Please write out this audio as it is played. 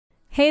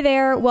Hey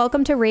there,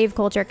 welcome to Rave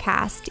Culture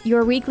Cast,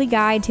 your weekly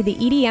guide to the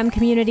EDM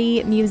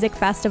community, music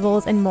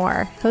festivals, and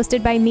more,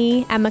 hosted by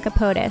me, Emma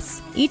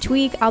Capotis. Each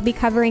week, I'll be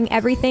covering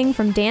everything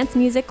from dance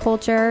music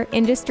culture,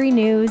 industry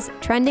news,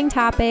 trending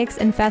topics,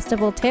 and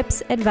festival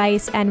tips,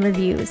 advice, and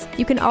reviews.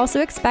 You can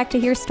also expect to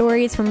hear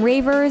stories from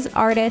ravers,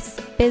 artists,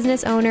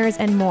 business owners,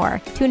 and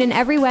more. Tune in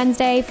every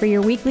Wednesday for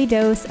your weekly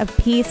dose of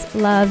peace,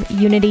 love,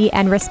 unity,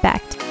 and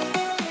respect.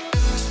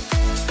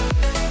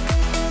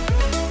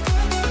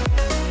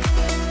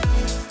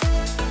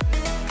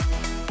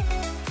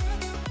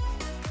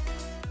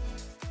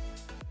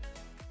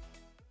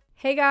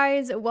 Hey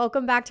guys,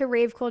 welcome back to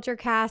Rave Culture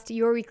Cast,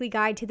 your weekly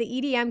guide to the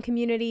EDM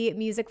community,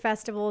 music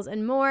festivals,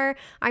 and more.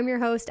 I'm your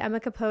host, Emma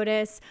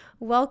Capotis.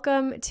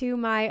 Welcome to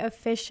my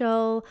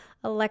official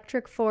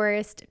Electric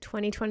Forest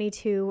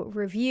 2022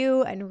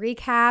 review and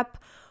recap.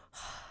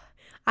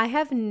 I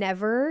have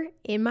never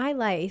in my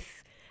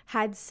life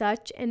had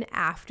such an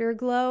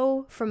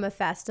afterglow from a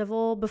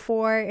festival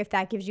before, if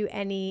that gives you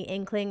any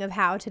inkling of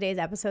how today's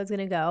episode is going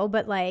to go.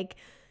 But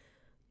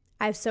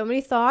I have so many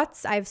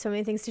thoughts. I have so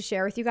many things to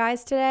share with you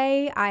guys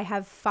today. I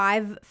have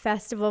 5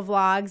 festival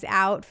vlogs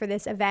out for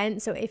this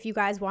event. So if you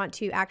guys want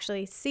to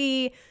actually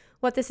see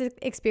what this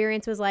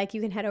experience was like, you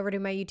can head over to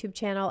my YouTube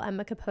channel,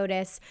 Emma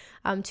Capotis,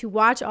 to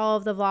watch all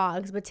of the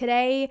vlogs. But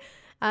today,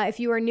 if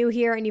you are new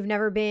here and you've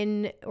never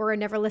been or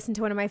never listened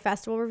to one of my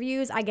festival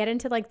reviews, I get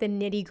into the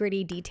nitty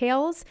gritty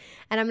details,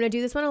 and I'm going to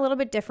do this one a little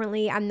bit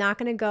differently. I'm not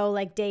going to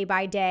go day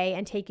by day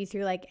and take you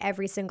through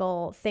every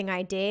single thing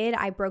I did.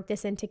 I broke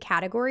this into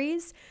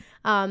categories.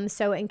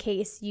 So in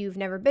case you've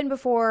never been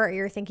before or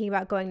you're thinking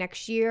about going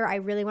next year, I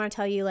really want to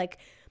tell you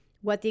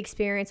what the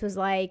experience was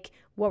like,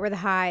 what were the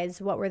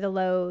highs, what were the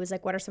lows,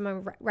 what are some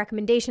of the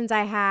recommendations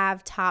I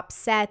have, top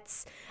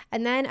sets.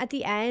 And then at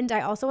the end,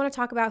 I also want to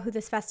talk about who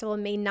this festival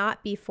may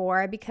not be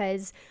for,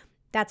 because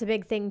that's a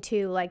big thing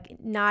too.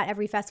 Not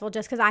every festival,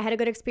 just because I had a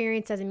good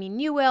experience doesn't mean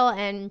you will,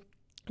 and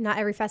not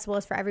every festival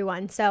is for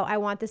everyone. So I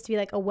want this to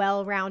be a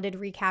well-rounded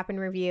recap and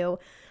review.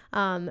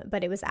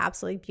 But it was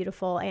absolutely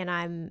beautiful, and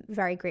I'm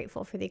very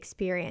grateful for the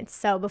experience.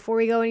 So before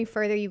we go any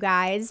further, you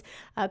guys,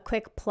 a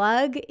quick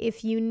plug.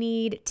 If you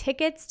need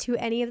tickets to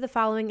any of the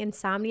following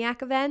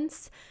Insomniac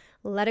events,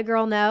 let a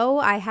girl know.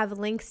 I have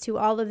links to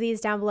all of these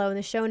down below in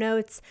the show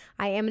notes.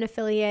 I am an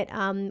affiliate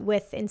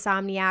with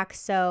Insomniac,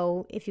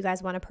 so if you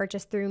guys want to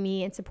purchase through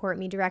me and support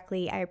me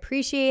directly, I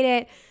appreciate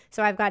it.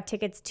 So I've got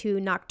tickets to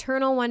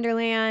Nocturnal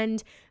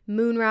Wonderland,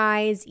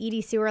 Moonrise,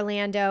 EDC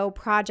Orlando,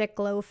 Project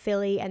Glow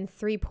Philly, and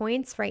 3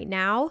 Points right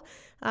now.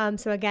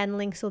 So again,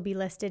 links will be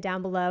listed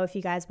down below if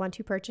you guys want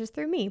to purchase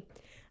through me.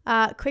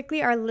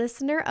 Quickly, our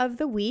listener of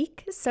the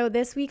week. So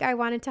this week I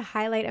wanted to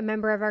highlight a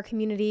member of our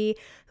community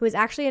who is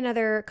actually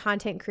another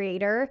content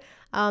creator.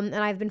 And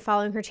I've been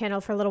following her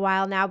channel for a little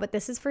while now, but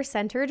this is for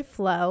Centered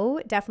Flow.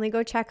 Definitely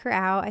go check her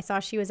out. I saw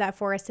she was at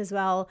Forest as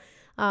well.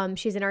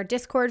 She's in our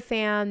Discord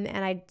fam,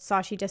 and I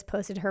saw she just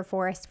posted her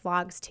Forest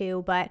vlogs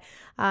too, but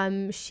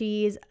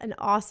she's an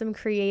awesome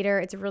creator.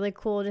 It's really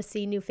cool to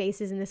see new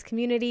faces in this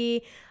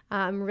community.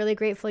 I'm really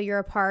grateful you're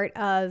a part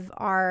of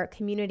our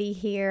community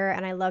here,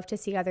 and I love to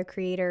see other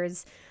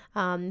creators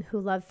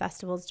who love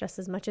festivals just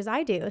as much as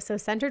I do. So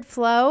Centered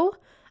Flow,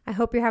 I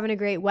hope you're having a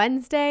great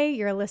Wednesday.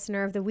 You're a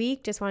listener of the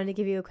week. Just wanted to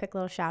give you a quick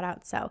little shout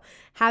out. So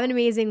have an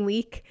amazing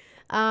week.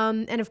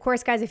 And of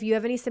course, guys, if you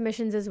have any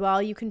submissions as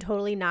well, you can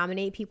totally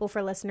nominate people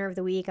for Listener of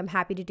the Week. I'm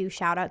happy to do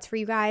shout outs for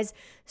you guys.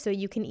 So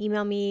you can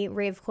email me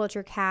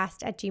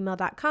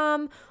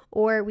raveculturecast@gmail.com,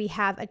 or we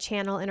have a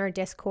channel in our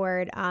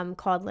Discord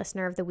called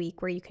Listener of the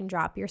Week where you can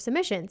drop your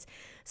submissions.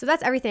 So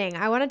that's everything.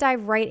 I want to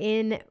dive right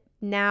in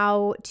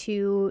now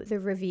to the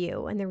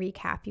review and the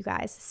recap, you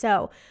guys.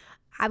 So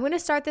I'm going to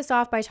start this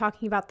off by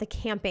talking about the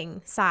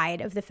camping side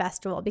of the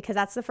festival, because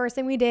that's the first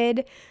thing we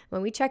did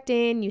when we checked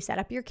in. You set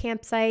up your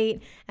campsite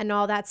and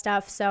all that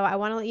stuff. So I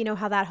want to let you know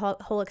how that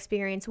whole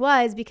experience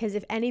was, because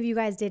if any of you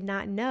guys did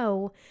not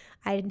know,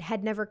 I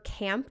had never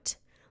camped,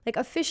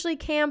 officially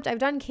camped. I've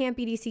done Camp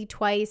EDC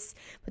twice,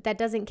 but that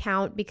doesn't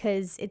count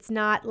because it's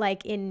not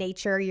in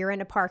nature. You're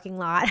in a parking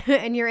lot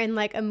and you're in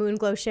a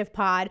Moonglow shift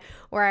pod,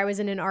 or I was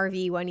in an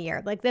RV one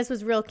year. This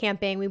was real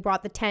camping. We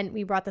brought the tent,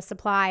 we brought the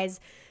supplies.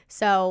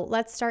 So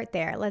let's start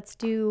there. Let's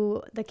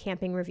do the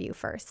camping review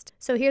first.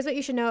 So here's what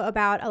you should know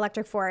about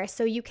Electric Forest.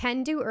 So you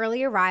can do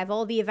early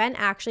arrival. The event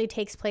actually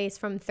takes place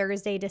from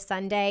Thursday to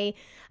Sunday.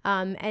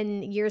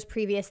 And years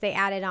previous, they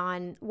added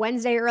on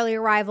Wednesday early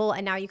arrival,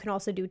 and now you can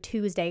also do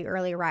Tuesday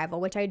early arrival,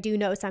 which I do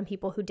know some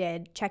people who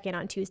did check in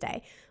on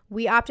Tuesday.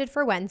 We opted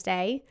for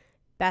Wednesday.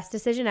 Best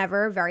decision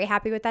ever. Very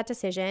happy with that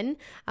decision.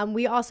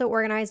 We also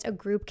organized a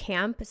group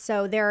camp.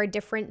 So there are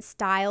different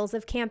styles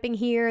of camping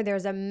here.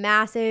 There's a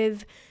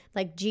massive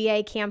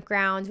GA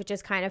campgrounds, which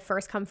is kind of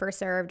first come, first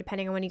serve.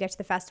 Depending on when you get to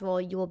the festival,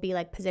 you will be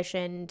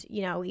positioned,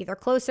 either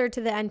closer to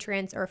the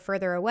entrance or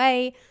further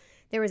away.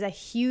 There was a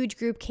huge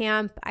group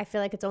camp. I feel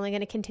like it's only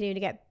going to continue to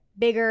get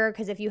bigger,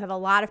 because if you have a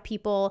lot of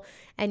people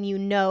and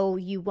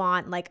you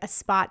want like a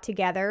spot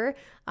together,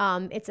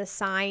 it's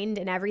assigned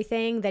and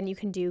everything, then you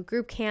can do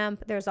group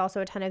camp. There's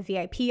also a ton of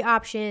VIP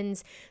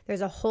options.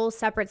 There's a whole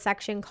separate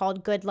section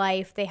called Good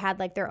Life. They had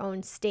like their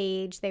own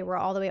stage. They were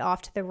all the way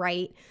off to the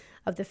right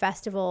of the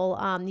festival.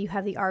 You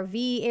have the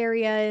RV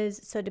areas,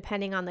 so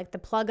depending on like the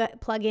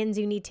plugins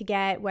you need to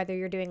get, whether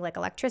you're doing like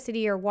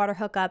electricity or water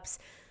hookups,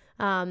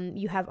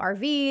 you have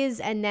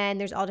RVs, and then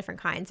there's all different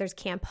kinds. There's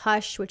Camp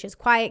Hush, which is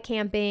quiet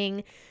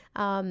camping.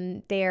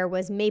 There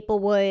was Maple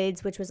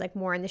Woods, which was like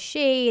more in the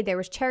shade. There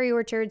was Cherry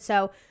Orchard.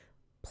 So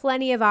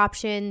plenty of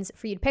options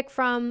for you to pick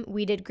from.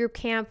 We did group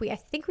camp. I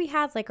think we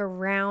had like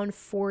around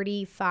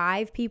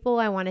 45 people,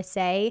 I want to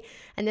say.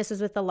 And this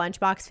was with the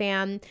Lunchbox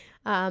fam.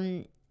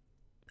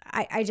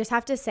 I just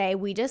have to say,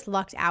 we just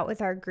lucked out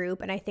with our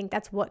group. And I think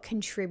that's what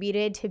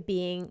contributed to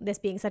being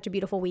such a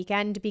beautiful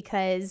weekend,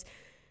 because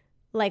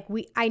like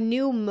I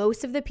knew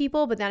most of the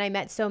people, but then I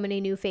met so many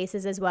new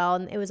faces as well.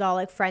 And it was all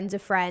like friends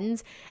of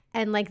friends.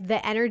 And like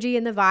the energy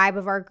and the vibe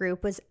of our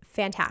group was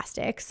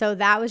fantastic. So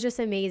that was just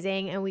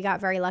amazing. And we got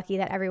very lucky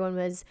that everyone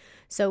was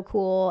so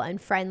cool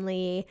and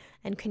friendly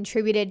and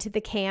contributed to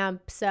the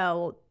camp.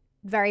 So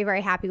very, very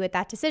happy with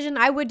that decision.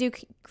 I would do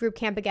group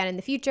camp again in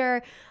the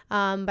future,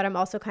 but I'm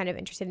also kind of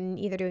interested in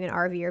either doing an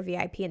RV or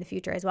VIP in the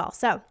future as well.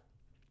 So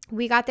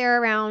we got there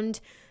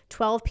around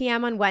 12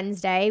 p.m. on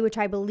Wednesday, which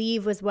I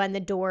believe was when the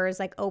doors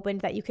like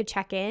opened that you could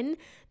check in.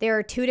 There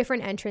are 2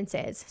 different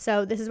entrances.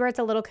 So this is where it's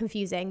a little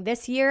confusing.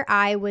 This year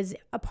I was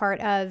a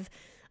part of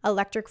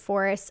Electric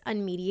Forest's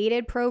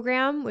Unmediated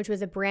program, which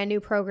was a brand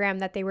new program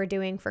that they were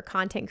doing for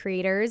content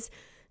creators.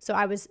 So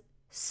I was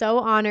so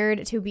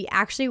honored to be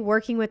actually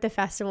working with the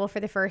festival for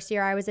the first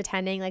year I was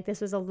attending. Like,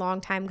 this was a long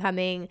time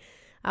coming.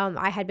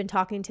 I had been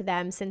talking to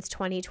them since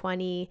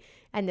 2020,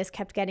 and this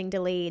kept getting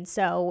delayed.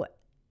 So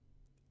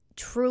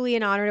truly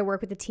an honor to work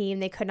with the team.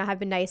 They could not have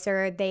been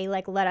nicer. They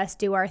like let us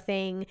do our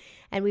thing,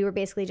 and we were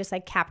basically just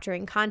like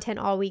capturing content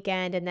all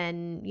weekend and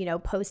then,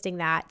 posting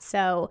that.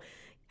 So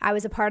I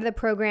was a part of the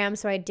program,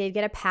 so I did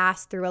get a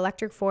pass through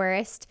Electric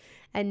Forest,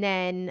 and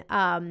then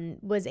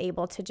was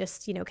able to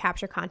just,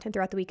 capture content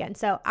throughout the weekend.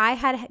 So I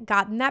had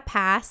gotten that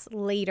pass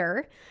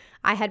later.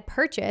 I had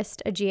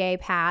purchased a GA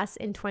pass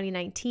in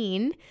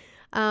 2019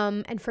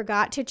 and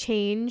forgot to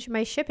change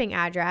my shipping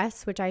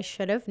address, which I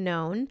should have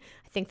known.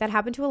 I think that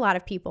happened to a lot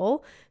of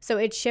people. So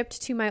it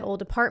shipped to my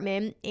old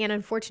apartment, and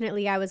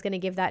unfortunately I was going to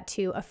give that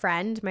to a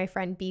friend, my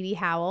friend BB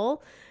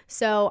Howell.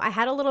 So I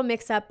had a little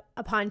mix up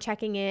upon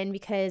checking in,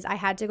 because I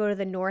had to go to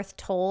the North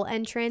Toll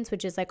entrance,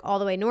 which is like all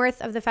the way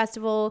north of the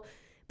festival,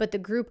 but the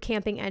group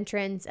camping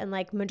entrance and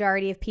like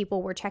majority of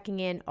people were checking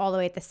in all the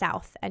way at the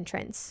south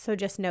entrance. So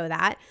just know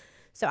that.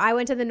 So I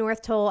went to the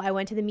North Toll, I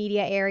went to the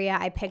media area,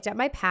 I picked up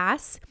my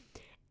pass,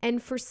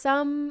 and for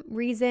some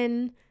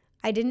reason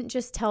I didn't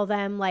just tell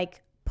them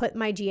like put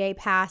my GA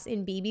pass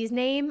in BB's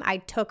name. I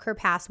took her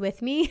pass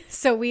with me.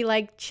 So we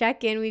like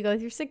check in, we go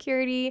through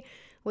security,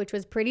 which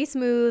was pretty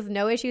smooth,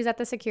 no issues at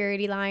the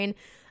security line.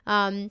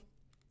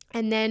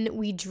 And then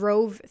we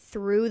drove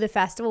through the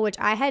festival, which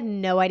I had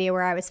no idea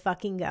where I was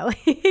fucking going.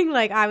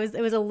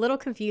 It was a little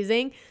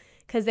confusing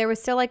because there was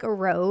still like a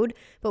road,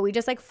 but we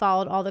just like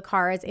followed all the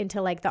cars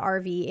into like the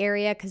RV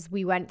area, because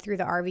we went through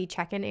the RV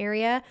check-in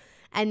area.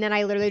 And then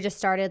I literally just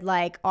started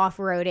like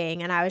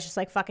off-roading, and I was just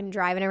like fucking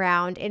driving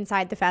around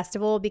inside the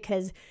festival,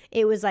 because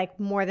it was like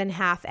more than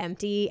half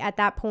empty at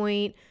that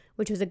point,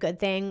 which was a good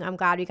thing. I'm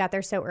glad we got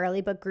there so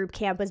early, but group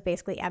camp was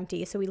basically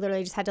empty. So we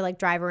literally just had to like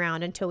drive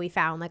around until we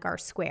found like our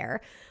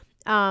square.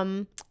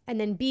 And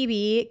then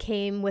BB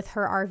came with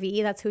her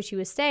RV. That's who she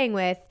was staying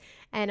with.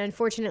 And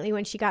unfortunately,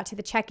 when she got to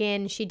the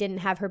check-in, she didn't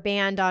have her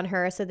band on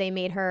her. So they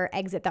made her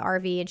exit the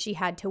RV, and she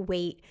had to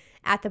wait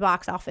at the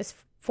box office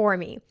for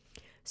me.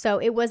 So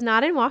it was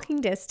not in walking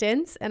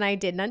distance, and I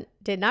did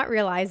not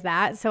realize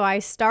that. So I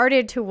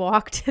started to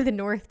walk to the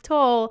North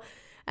Toll,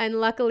 and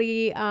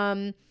luckily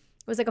it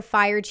was like a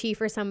fire chief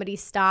or somebody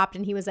stopped,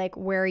 and he was like,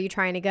 "Where are you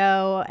trying to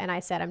go?" And I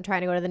said, "I'm trying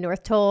to go to the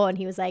North Toll." And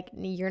he was like,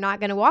 "You're not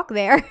going to walk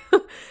there."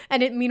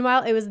 And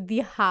meanwhile, it was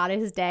the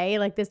hottest day.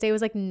 Like, this day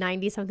was like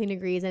 90 something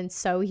degrees and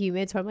so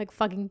humid. So I'm like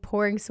fucking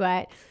pouring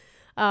sweat.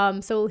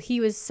 So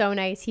he was so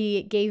nice.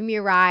 He gave me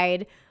a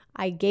ride.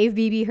 I gave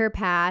BB her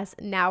pass.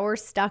 Now we're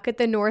stuck at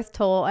the North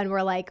Toll, and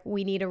we're like,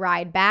 we need a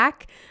ride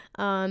back.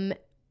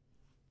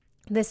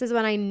 This is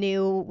when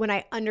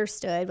I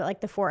understood what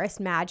like the forest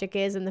magic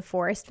is and the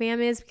forest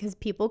fam is, because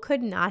people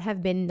could not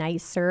have been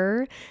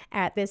nicer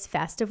at this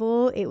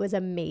festival. It was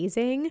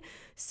amazing.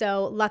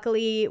 So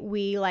luckily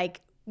we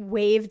like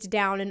waved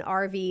down an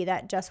RV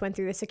that just went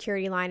through the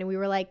security line, and we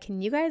were like,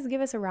 "Can you guys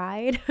give us a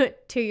ride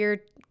to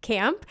your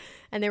camp?"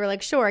 And they were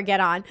like, "Sure,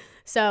 get on."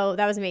 So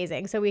that was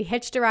amazing. So we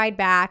hitched a ride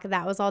back.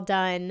 That was all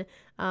done.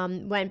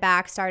 Went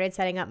back, started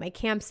setting up my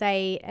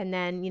campsite, and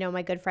then,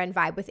 my good friend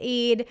Vibe with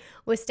Aid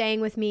was staying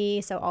with me.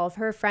 So all of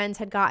her friends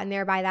had gotten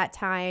there by that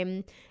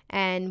time,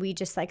 and we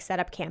just like set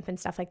up camp and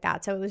stuff like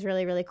that. So it was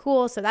really, really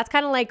cool. So that's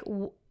kind of like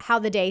how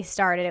the day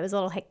started. It was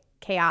a little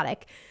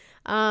chaotic.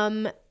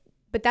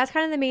 But that's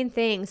kind of the main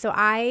thing. So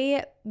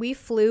we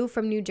flew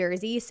from New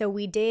Jersey, so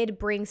we did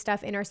bring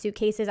stuff in our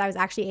suitcases. I was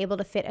actually able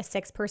to fit a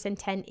 6-person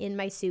tent in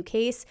my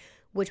suitcase,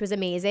 which was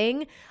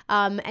amazing.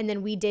 And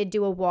then we did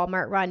do a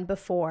Walmart run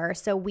before.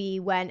 So we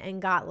went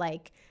and got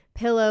like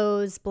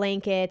pillows,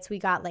 blankets. We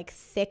got like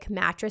thick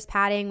mattress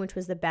padding, which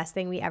was the best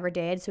thing we ever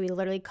did. So we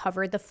literally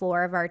covered the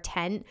floor of our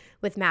tent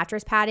with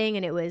mattress padding,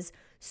 and it was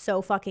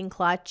so fucking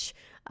clutch.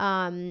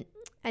 And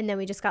then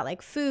we just got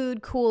like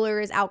food,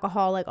 coolers,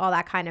 alcohol, like all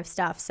that kind of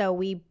stuff. So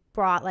we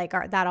brought like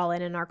that all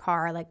in our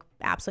car, like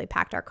absolutely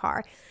packed our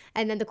car.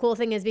 And then the cool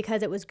thing is,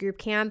 because it was group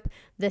camp,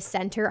 the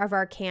center of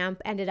our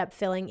camp ended up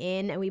filling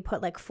in, and we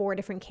put like 4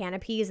 different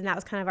canopies, and that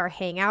was kind of our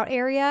hangout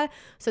area.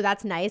 So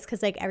that's nice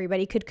because like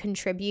everybody could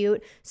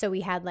contribute. So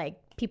we had like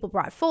people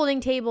brought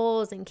folding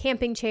tables and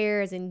camping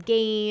chairs and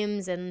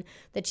games and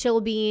the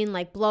chill bean,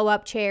 like blow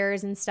up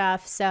chairs and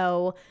stuff.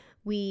 So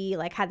we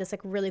like had this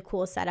like really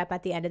cool setup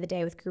at the end of the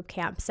day with group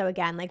camp. So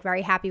again, like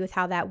very happy with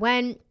how that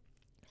went.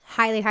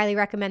 Highly, highly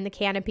recommend the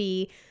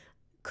canopy.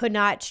 Could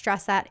not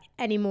stress that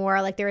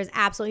anymore. Like there is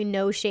absolutely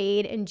no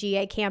shade in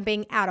GA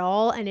camping at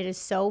all. And it is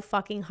so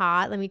fucking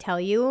hot. Let me tell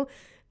you,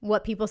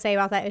 what people say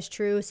about that is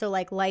true. So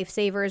like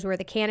lifesavers were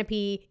the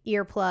canopy,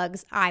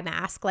 earplugs, eye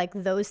mask. Like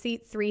those 3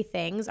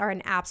 things are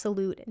an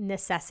absolute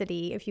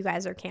necessity if you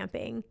guys are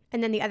camping.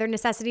 And then the other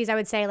necessities, I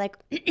would say like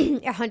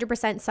 100%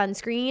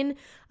 sunscreen,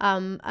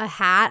 a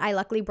hat. I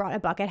luckily brought a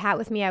bucket hat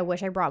with me. I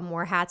wish I brought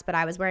more hats, but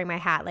I was wearing my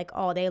hat like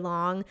all day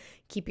long.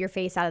 Keep your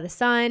face out of the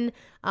sun.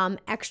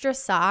 Extra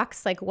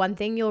socks. Like one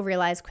thing you'll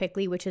realize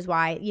quickly, which is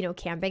why,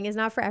 camping is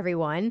not for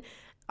everyone.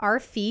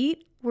 Our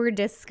feet were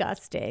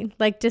disgusting.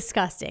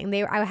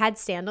 I had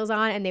sandals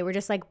on, and they were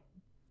just like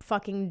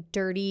fucking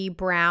dirty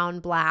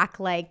brown, black.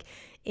 Like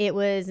it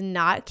was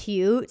not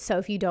cute. So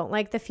if you don't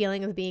like the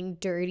feeling of being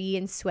dirty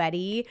and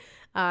sweaty,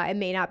 it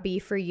may not be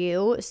for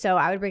you. So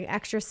I would bring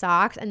extra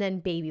socks, and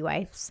then baby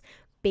wipes.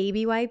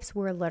 Baby wipes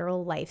were a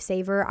literal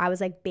lifesaver. I was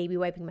like baby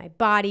wiping my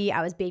body.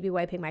 I was baby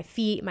wiping my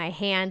feet, my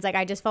hands. Like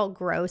I just felt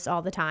gross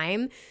all the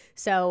time.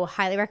 So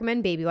highly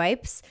recommend baby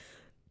wipes.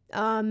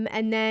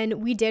 And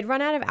then we did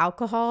run out of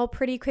alcohol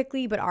pretty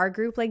quickly, but our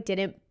group like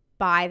didn't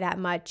buy that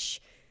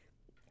much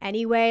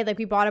anyway. Like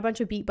we bought a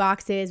bunch of beat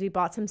boxes, we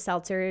bought some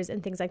seltzers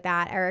and things like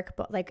that.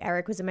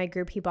 Eric was in my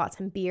group. He bought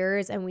some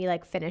beers, and we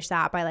like finished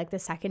that by like the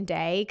second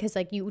day, because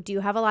like you do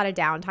have a lot of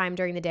downtime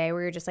during the day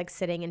where you're just like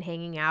sitting and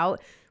hanging out,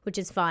 which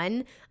is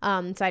fun.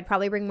 So I'd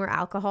probably bring more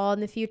alcohol in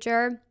the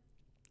future.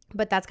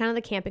 But that's kind of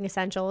the camping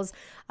essentials.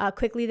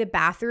 Quickly, the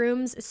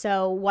bathrooms.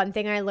 So one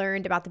thing I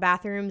learned about the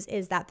bathrooms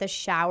is that the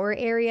shower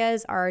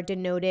areas are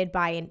denoted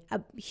by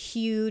a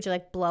huge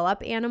like blow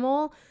up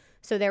animal.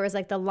 So there was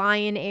like the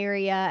lion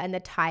area and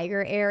the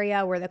tiger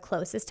area were the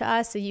closest to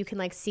us. So you can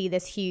like see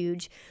this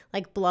huge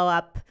like blow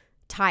up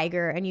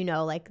tiger, and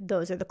like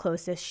those are the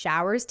closest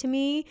showers to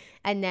me.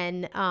 And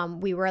then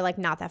we were like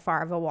not that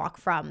far of a walk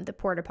from the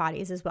porta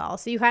potties as well.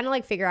 So you kind of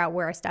like figure out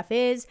where our stuff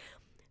is.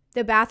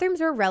 The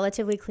bathrooms were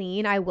relatively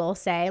clean, I will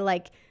say.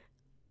 Like,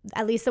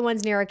 at least the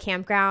ones near our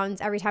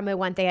campgrounds, every time I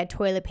went, they had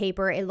toilet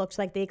paper. It looked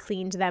like they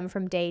cleaned them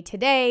from day to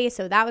day,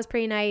 so that was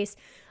pretty nice.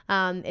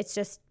 It's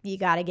just, you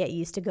got to get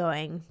used to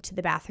going to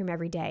the bathroom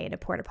every day in a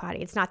porta potty.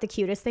 It's not the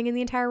cutest thing in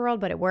the entire world,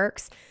 but it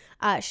works.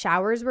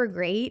 Showers were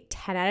great.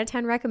 10 out of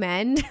 10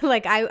 recommend.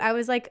 Like, I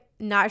was, like,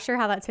 not sure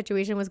how that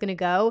situation was going to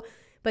go,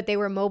 but they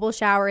were mobile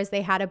showers.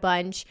 They had a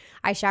bunch.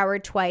 I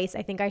showered twice.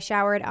 I think I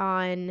showered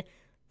on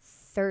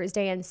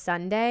Thursday and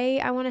Sunday,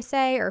 I want to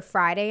say, or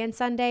Friday and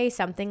Sunday,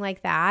 something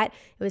like that.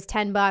 It was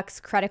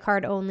 $10, credit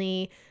card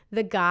only.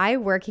 The guy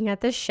working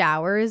at the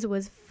showers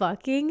was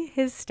fucking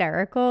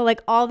hysterical. Like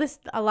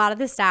a lot of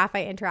the staff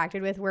I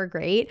interacted with were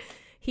great.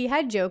 He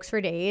had jokes for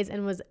days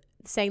and was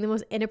saying the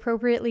most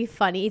inappropriately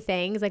funny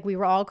things. Like we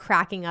were all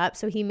cracking up.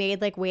 So he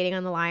made like waiting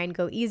on the line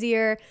go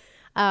easier.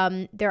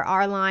 There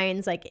are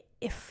lines, like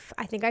if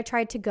I think I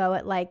tried to go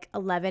at like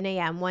 11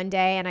 a.m. one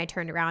day, and I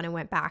turned around and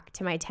went back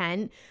to my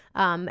tent.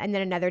 And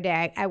then another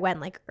day I went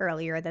like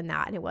earlier than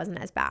that, and it wasn't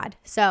as bad.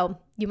 So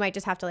you might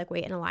just have to like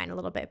wait in a line a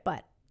little bit,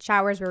 but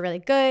showers were really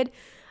good.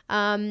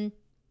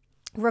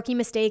 Rookie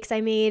mistakes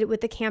I made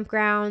with the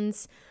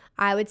campgrounds,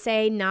 I would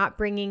say not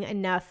bringing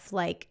enough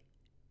like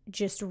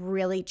just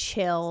really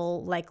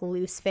chill, like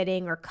loose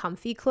fitting or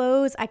comfy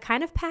clothes. I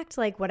kind of packed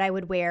like what I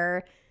would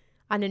wear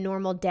on a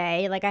normal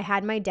day. Like I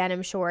had my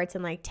denim shorts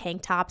and like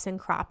tank tops and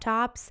crop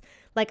tops.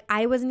 Like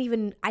I didn't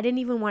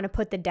even want to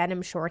put the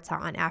denim shorts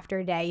on after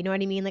a day. You know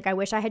what I mean? Like I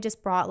wish I had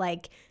just brought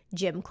like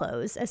gym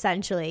clothes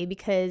essentially,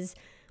 because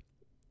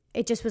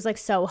it just was like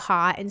so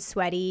hot and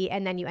sweaty,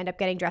 and then you end up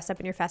getting dressed up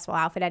in your festival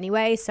outfit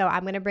anyway. So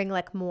I'm going to bring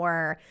like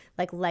more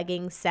like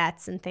legging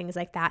sets and things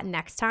like that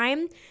next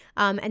time.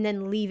 And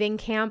then leaving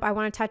camp, I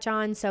want to touch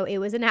on. So it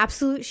was an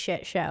absolute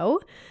shit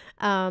show.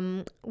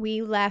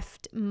 We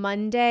left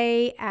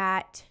Monday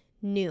at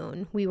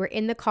noon. We were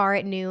in the car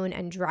at noon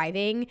and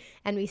driving,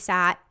 and we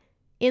sat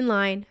in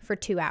line for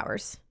 2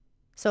 hours.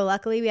 So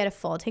luckily we had a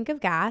full tank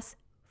of gas.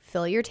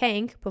 Fill your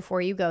tank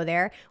before you go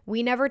there.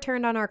 We never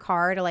turned on our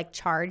car to like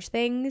charge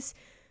things.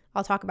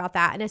 I'll talk about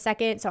that in a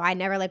second. So I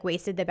never like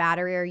wasted the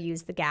battery or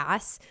used the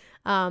gas.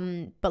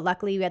 But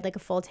luckily we had like a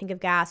full tank of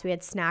gas. We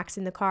had snacks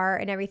in the car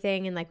and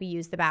everything. And like we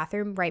used the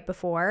bathroom right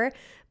before.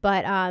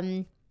 But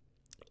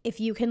if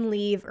you can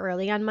leave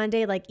early on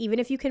Monday, like even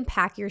if you can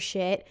pack your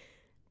shit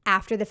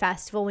after the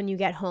festival when you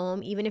get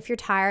home, even if you're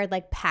tired,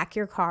 like pack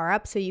your car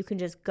up so you can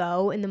just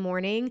go in the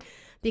morning,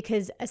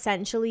 because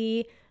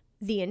essentially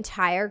the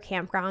entire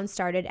campground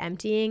started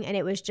emptying and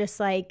it was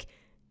just like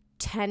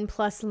 10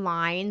 plus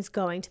lines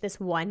going to this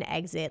one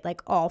exit,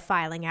 like all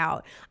filing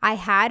out. I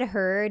had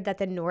heard that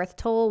the North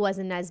Toll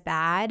wasn't as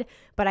bad,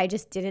 but I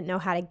just didn't know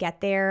how to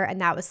get there.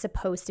 And that was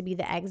supposed to be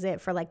the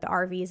exit for like the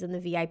RVs and the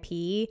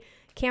VIP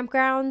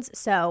campgrounds.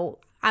 So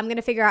I'm going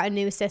to figure out a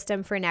new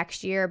system for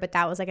next year, but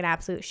that was like an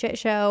absolute shit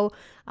show.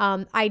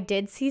 I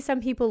did see some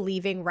people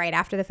leaving right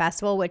after the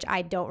festival, which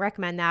I don't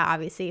recommend that.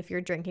 Obviously, if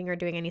you're drinking or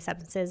doing any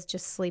substances,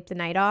 just sleep the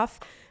night off.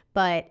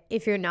 But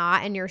if you're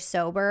not and you're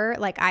sober,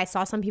 like I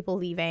saw some people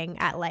leaving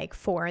at like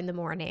 4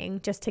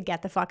 a.m. just to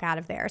get the fuck out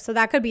of there. So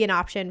that could be an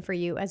option for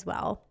you as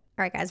well. All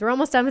right, guys, we're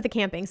almost done with the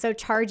camping. So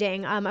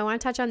charging, I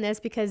want to touch on this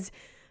because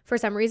for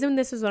some reason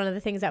this was one of the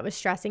things that was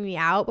stressing me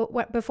out.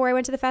 But before I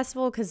went to the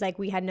festival, because like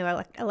we had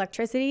no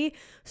electricity,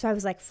 so I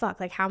was like,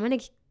 fuck, like how am I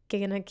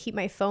gonna keep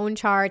my phone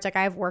charged? Like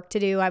I have work to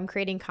do. I'm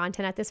creating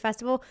content at this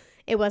festival.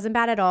 It wasn't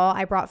bad at all.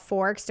 I brought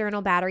 4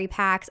 external battery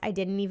packs. I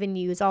didn't even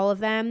use all of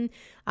them.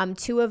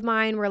 2 of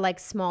mine were like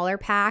smaller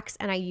packs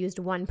and I used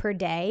 1 per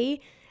day.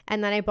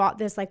 And then I bought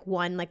this like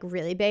one like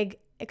really big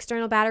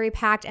external battery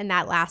pack and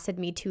that lasted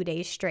me 2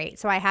 days straight.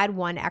 So I had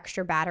 1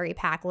 extra battery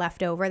pack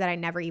left over that I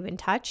never even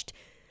touched.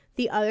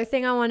 The other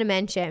thing I want to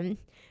mention,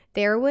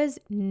 there was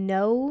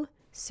no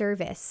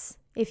service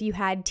if you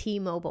had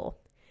T-Mobile.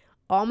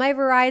 All my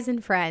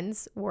Verizon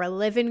friends were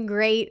living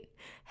great,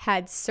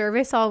 had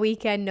service all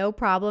weekend, no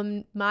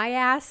problem. My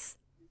ass,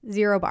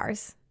 0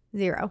 bars,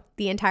 0.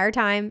 The entire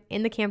time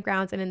in the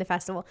campgrounds and in the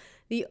festival.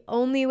 The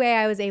only way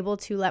I was able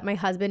to let my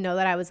husband know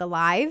that I was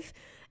alive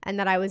and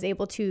that I was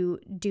able to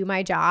do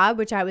my job,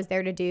 which I was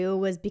there to do,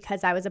 was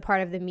because I was a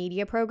part of the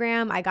media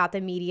program. I got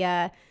the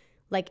media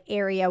like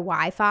area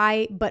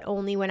Wi-Fi, but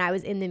only when I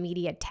was in the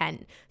media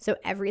tent. So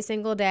every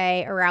single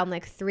day around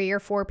like 3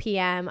 or 4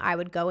 p.m., I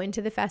would go into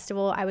the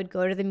festival, I would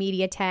go to the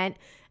media tent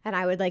and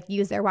I would like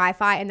use their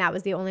Wi-Fi. And that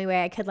was the only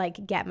way I could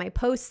like get my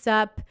posts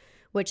up,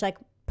 which like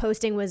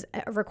posting was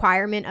a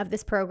requirement of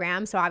this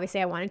program. So obviously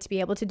I wanted to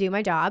be able to do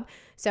my job.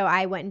 So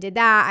I went and did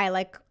that. I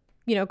like,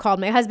 called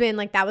my husband,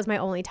 like that was my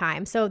only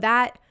time. So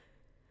that,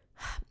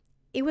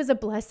 it was a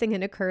blessing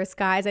and a curse,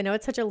 guys. I know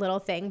it's such a little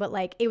thing, but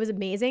like it was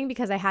amazing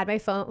because I had my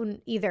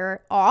phone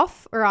either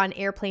off or on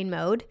airplane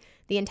mode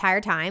the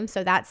entire time.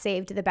 So that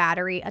saved the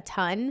battery a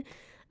ton.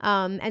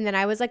 And then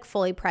I was like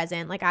fully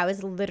present. Like I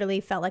was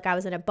literally felt like I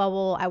was in a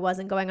bubble. I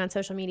wasn't going on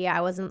social media.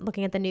 I wasn't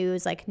looking at the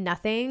news, like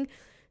nothing.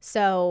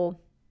 So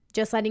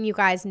just letting you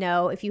guys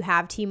know, if you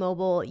have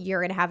T-Mobile,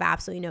 you're going to have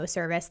absolutely no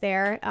service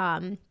there.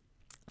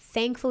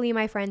 Thankfully,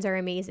 my friends are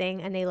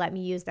amazing and they let me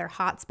use their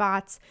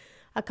hotspots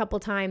a couple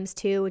times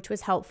too, which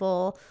was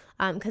helpful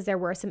because there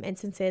were some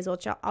instances,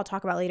 which I'll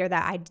talk about later,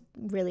 that I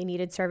really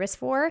needed service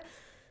for.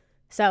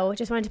 So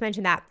just wanted to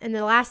mention that. And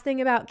the last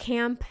thing about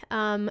camp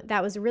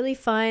that was really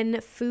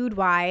fun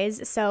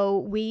food-wise. So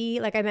we,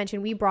 like I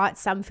mentioned, we brought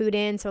some food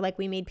in. So like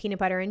we made peanut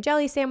butter and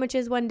jelly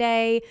sandwiches one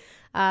day.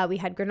 We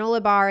had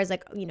granola bars,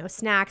 like,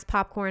 snacks,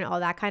 popcorn, all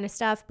that kind of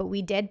stuff. But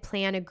we did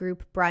plan a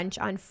group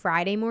brunch on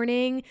Friday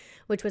morning,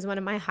 which was one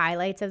of my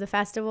highlights of the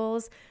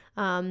festivals.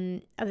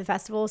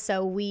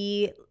 So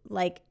we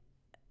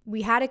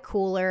had a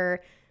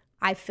cooler.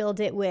 I filled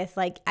it with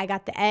I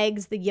got the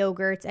eggs, the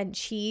yogurts, and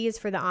cheese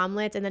for the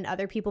omelets. And then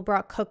other people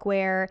brought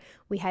cookware.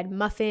 We had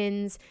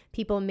muffins.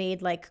 People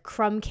made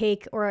crumb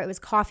cake, or it was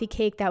coffee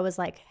cake that was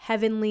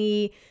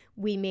heavenly.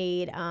 We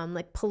made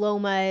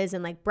palomas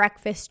and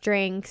breakfast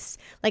drinks.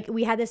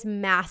 We had this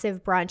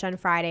massive brunch on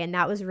Friday, and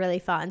that was really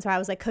fun. So I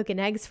was cooking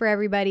eggs for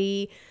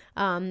everybody.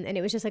 And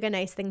it was just a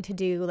nice thing to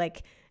do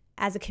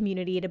as a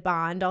community, to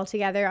bond all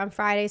together on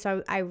Friday.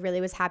 So I really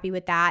was happy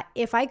with that.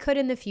 If I could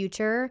in the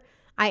future,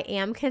 I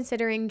am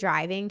considering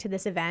driving to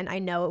this event. I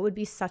know it would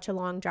be such a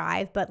long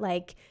drive, but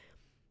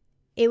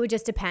it would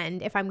just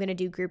depend if I'm going to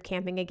do group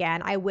camping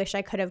again. I wish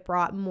I could have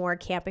brought more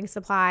camping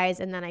supplies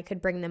and then I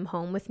could bring them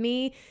home with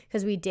me,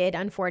 because we did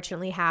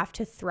unfortunately have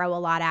to throw a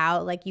lot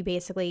out. You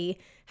basically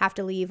have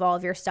to leave all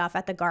of your stuff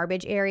at the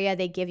garbage area.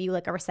 They give you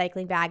a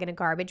recycling bag and a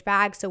garbage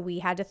bag. So we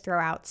had to throw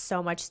out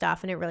so much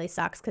stuff, and it really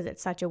sucks because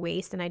it's such a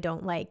waste, and I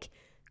don't like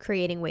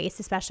creating waste,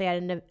 especially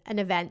at an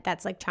event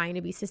that's trying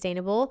to be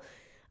sustainable.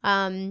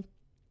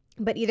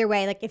 But either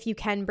way, if you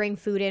can bring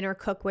food in or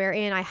cookware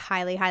in, I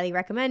highly, highly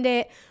recommend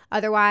it.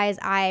 Otherwise,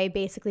 I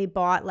basically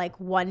bought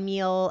 1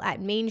 meal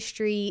at Main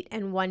Street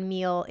and 1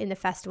 meal in the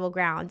festival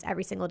grounds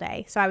every single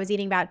day. So I was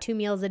eating about 2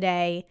 meals a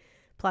day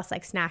plus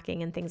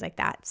snacking and things like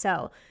that.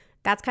 So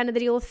that's kind of the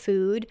deal with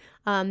food.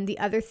 The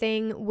other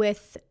thing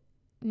with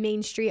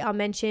Main Street I'll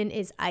mention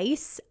is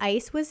ice.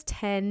 Ice was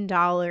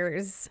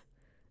 $10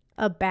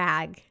 a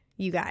bag,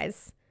 you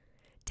guys.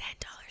 $10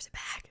 a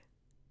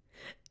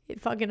bag.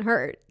 it fucking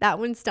hurt. That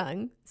one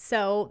stung.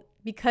 So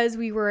because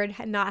we were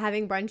not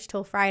having brunch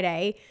till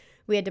Friday,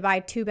 we had to buy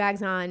 2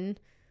 bags on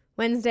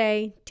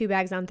Wednesday, 2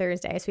 bags on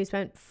Thursday. So we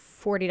spent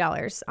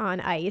 $40 on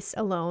ice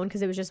alone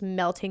because it was just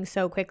melting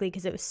so quickly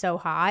because it was so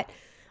hot.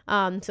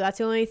 So that's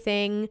the only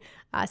thing.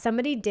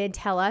 Somebody did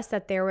tell us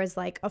that there was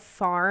like a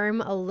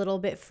farm a little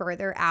bit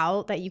further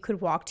out that you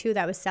could walk to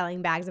that was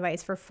selling bags of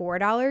ice for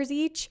 $4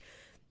 each.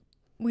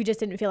 We just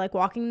didn't feel like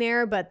walking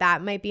there, but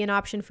that might be an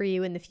option for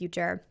you in the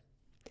future.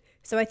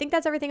 So I think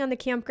that's everything on the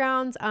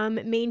campgrounds.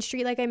 Main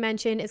Street, like I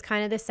mentioned, is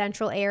kind of the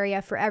central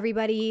area for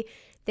everybody.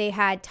 They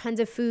had tons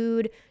of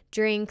food,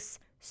 drinks,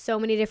 so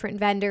many different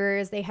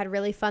vendors. They had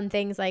really fun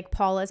things like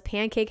Paula's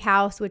Pancake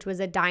House, which was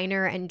a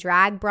diner and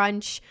drag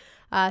brunch.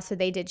 So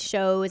they did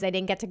shows. I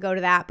didn't get to go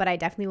to that, but I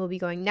definitely will be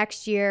going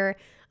next year.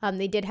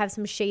 They did have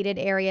some shaded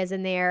areas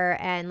in there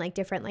and like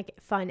different like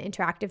fun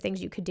interactive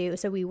things you could do.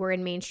 So we were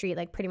in Main Street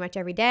like pretty much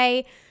every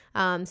day.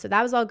 So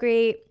that was all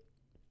great.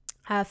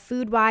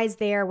 Food-wise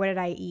there, what did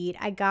I eat?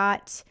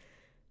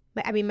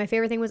 My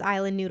favorite thing was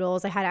island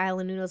noodles. I had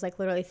island noodles like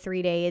literally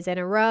 3 days in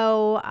a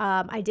row.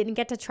 I didn't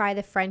get to try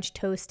the French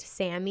toast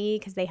Sammy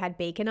because they had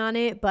bacon on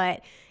it,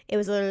 but it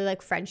was literally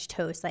like French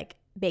toast, like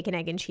bacon,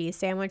 egg, and cheese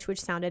sandwich, which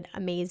sounded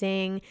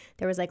amazing.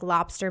 There was like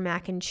lobster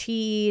mac and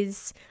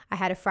cheese. I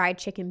had a fried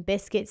chicken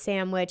biscuit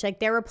sandwich. Like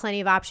there were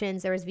plenty of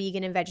options. There was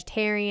vegan and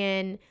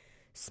vegetarian,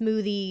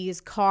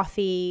 smoothies,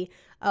 coffee.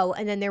 Oh,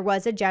 and then there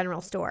was a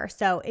general store.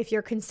 So if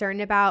you're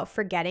concerned about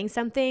forgetting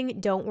something,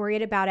 don't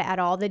worry about it at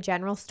all. The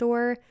general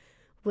store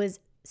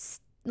was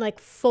like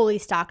fully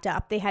stocked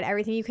up. They had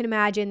everything you can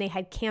imagine. They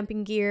had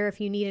camping gear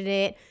if you needed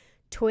it,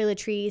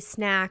 toiletries,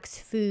 snacks,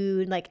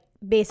 food, like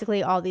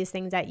basically all these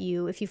things that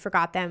if you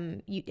forgot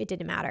them, it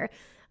didn't matter.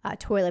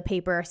 Toilet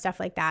paper, stuff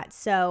like that.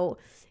 So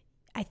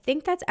I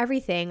think that's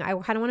everything. I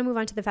kind of want to move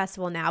on to the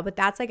festival now, but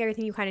that's like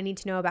everything you kind of need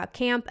to know about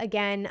camp.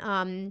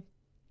 Again,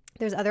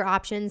 there's other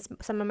options.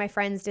 Some of my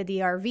friends did the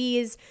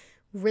RVs,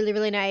 really,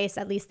 really nice.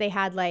 At least they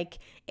had like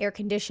air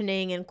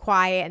conditioning and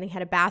quiet, and they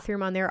had a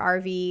bathroom on their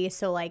RV.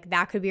 So like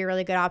that could be a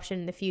really good option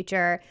in the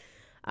future.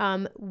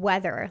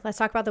 Weather. Let's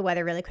talk about the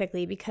weather really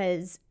quickly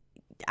because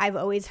I've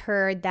always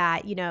heard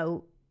that,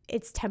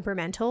 it's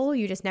temperamental.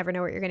 You just never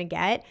know what you're going to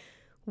get.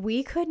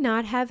 We could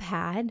not have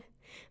had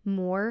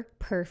more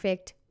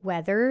perfect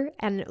weather,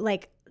 and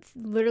like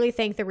literally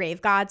thank the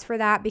rave gods for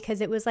that because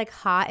it was like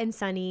hot and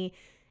sunny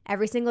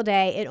every single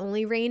day. It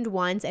only rained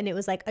once and it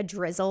was like a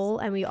drizzle,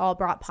 and we all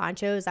brought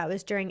ponchos. That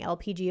was during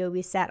LPGO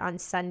we set on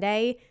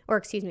Saturday.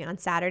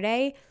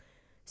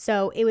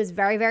 So it was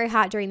very, very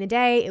hot during the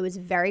day. It was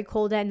very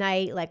cold at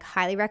night. Like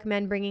highly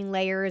recommend bringing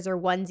layers or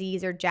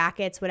onesies or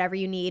jackets, whatever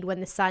you need. When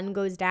the sun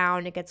goes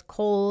down, it gets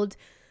cold.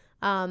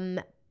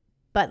 But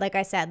like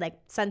I said,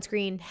 like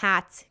sunscreen,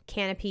 hats,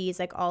 canopies,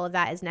 like all of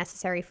that is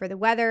necessary for the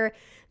weather.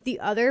 The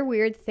other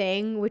weird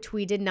thing, which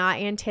we did not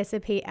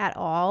anticipate at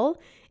all,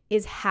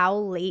 is how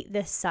late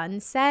the sun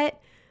set,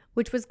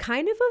 which was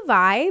kind of a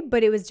vibe,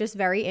 but it was just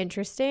very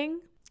interesting.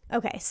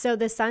 Okay, so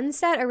the sun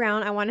set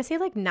around, I want to say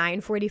like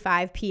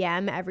 9:45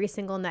 p.m. every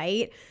single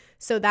night.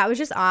 So that was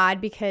just odd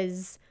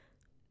because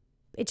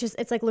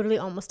it's like literally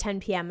almost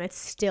 10 p.m. and it's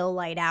still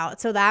light out.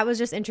 So that was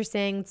just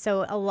interesting.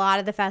 So a lot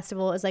of the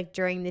festival is like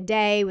during the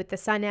day with the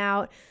sun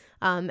out.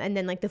 And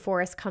then like the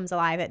forest comes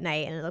alive at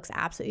night, and it looks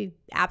absolutely,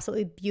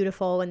 absolutely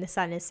beautiful when the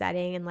sun is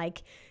setting and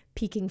like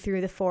peeking through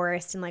the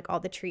forest and like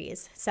all the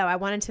trees. So I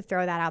wanted to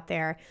throw that out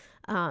there.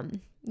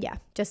 Yeah,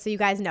 just so you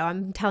guys know,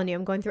 I'm telling you,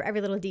 I'm going through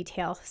every little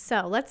detail.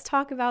 So let's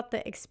talk about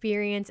the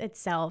experience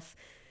itself.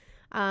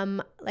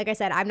 Like I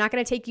said, I'm not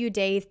going to take you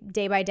day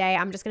by day.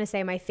 I'm just going to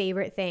say my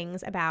favorite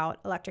things about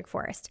Electric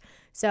Forest.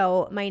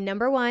 So my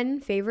number one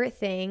favorite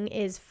thing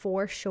is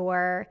for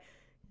sure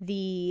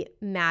the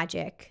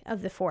magic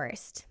of the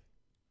forest.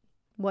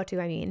 What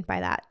do I mean by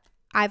that?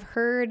 I've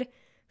heard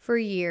for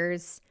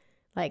years,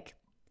 like,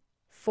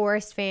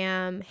 Forest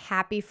fam,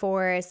 happy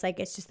forest, like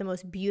it's just the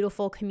most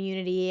beautiful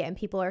community and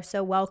people are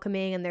so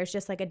welcoming and there's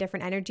just like a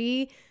different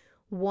energy.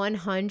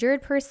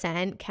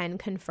 100% can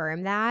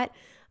confirm that.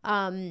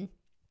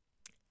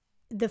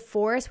 The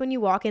forest, when you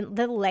walk in,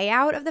 the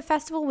layout of the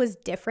festival was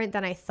different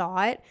than I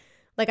thought.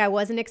 Like I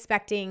wasn't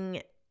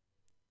expecting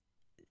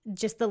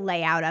just the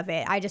layout of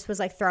it. I just was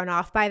like thrown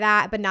off by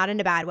that, but not in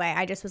a bad way.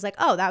 I just was like,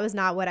 oh, that was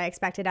not what I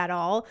expected at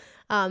all.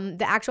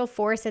 The actual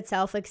forest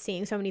itself, like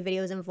seeing so many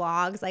videos and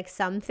vlogs, like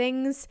some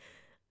things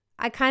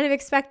I kind of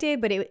expected,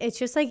 but it's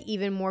just like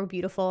even more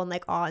beautiful and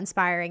like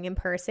awe-inspiring in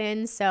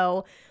person.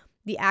 So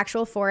the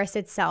actual forest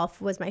itself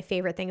was my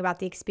favorite thing about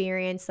the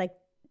experience. Like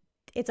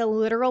it's a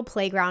literal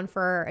playground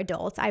for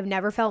adults. I've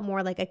never felt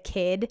more like a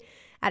kid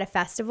at a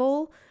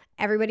festival.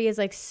 Everybody is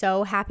like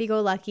so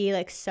happy-go-lucky,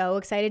 like so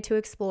excited to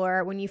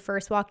explore. When you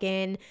first walk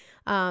in,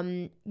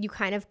 you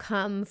kind of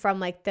come from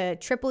like the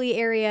Tripoli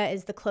area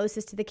is the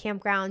closest to the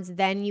campgrounds.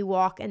 Then you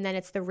walk and then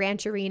it's the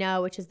Ranch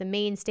Arena, which is the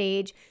main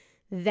stage.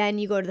 Then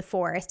you go to the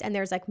forest and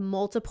there's like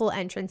multiple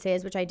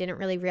entrances, which I didn't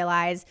really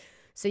realize.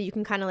 So you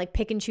can kind of like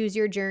pick and choose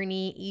your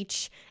journey.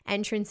 Each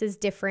entrance is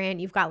different.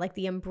 You've got like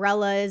the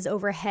umbrellas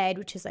overhead,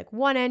 which is like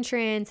one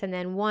entrance, and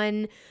then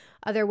one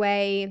other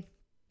way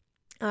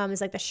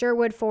is like the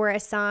Sherwood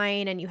Forest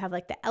sign, and you have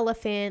like the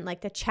elephant,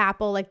 like the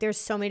chapel. Like there's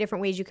so many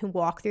different ways you can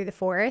walk through the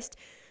forest.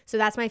 So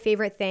that's my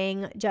favorite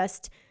thing.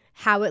 Just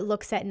how it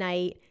looks at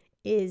night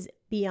is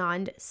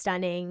beyond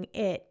stunning.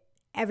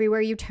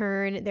 Everywhere you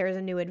turn, there is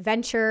a new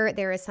adventure.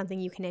 There is something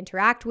you can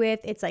interact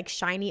with. It's like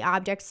shiny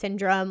object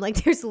syndrome.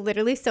 Like there's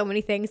literally so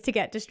many things to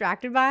get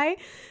distracted by,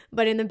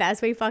 but in the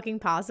best way fucking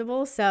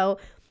possible. So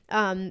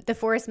the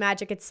forest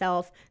magic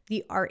itself,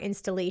 the art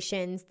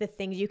installations, the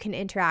things you can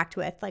interact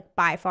with, like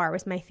by far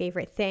was my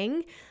favorite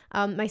thing.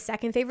 My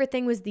second favorite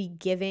thing was the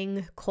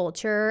giving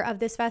culture of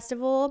this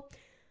festival.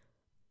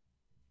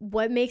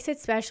 What makes it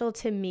special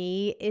to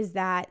me is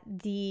that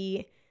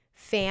the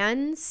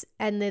fans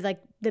and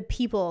the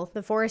people,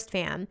 the forest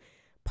fam,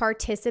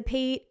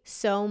 participate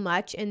so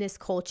much in this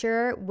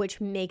culture,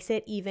 which makes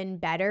it even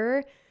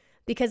better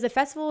because the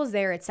festival is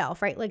there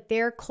itself, right? Like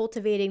they're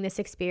cultivating this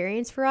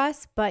experience for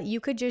us, but you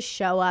could just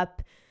show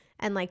up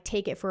and like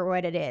take it for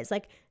what it is.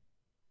 Like,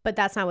 but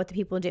that's not what the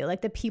people do.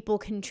 Like the people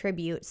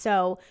contribute.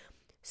 So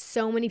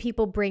many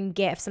people bring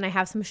gifts, and I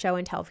have some show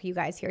and tell for you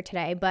guys here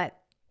today, but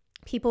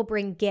people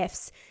bring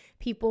gifts,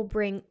 people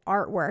bring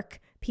artwork,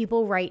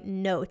 people write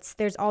notes.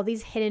 There's all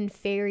these hidden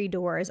fairy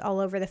doors all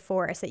over the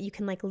forest that you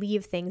can like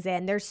leave things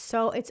in.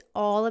 It's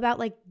all about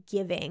like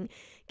giving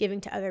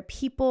to other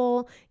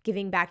people,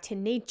 giving back to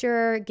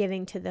nature,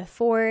 giving to the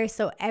forest.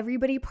 So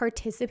everybody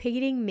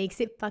participating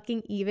makes it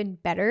fucking even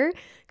better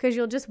because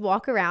you'll just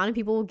walk around and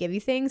people will give you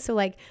things. So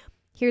like,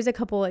 here's a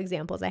couple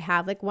examples I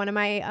have. Like one of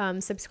my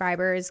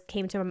subscribers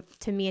came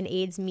to me and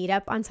AIDS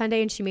meetup on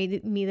Sunday, and she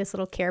made me this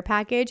little care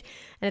package,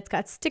 and it's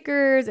got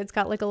stickers. It's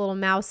got like a little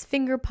mouse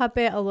finger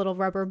puppet, a little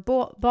rubber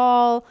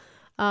ball,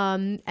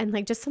 and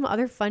like just some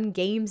other fun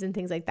games and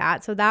things like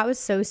that. So that was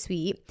so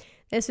sweet.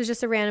 This was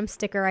just a random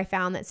sticker I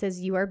found that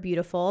says "You are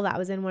beautiful." That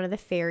was in one of the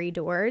fairy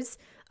doors.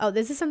 Oh,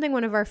 this is something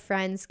one of our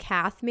friends,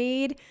 Kath,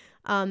 made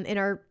in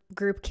our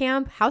group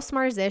camp. How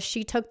smart is this?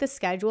 She took the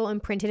schedule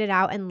and printed it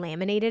out and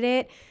laminated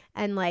it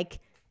and like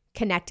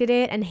connected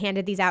it and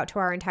handed these out to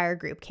our entire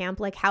group camp.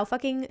 Like how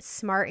fucking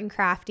smart and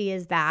crafty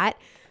is that?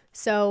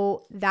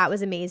 So that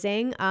was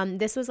amazing.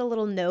 This was a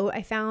little note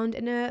I found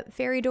in a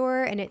fairy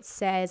door, and it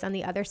says on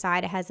the other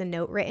side, it has a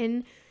note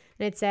written,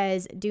 and it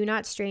says, "Do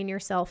not strain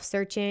yourself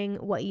searching.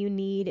 What you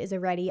need is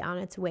already on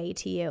its way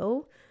to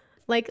you."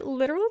 Like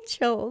literal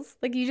chills.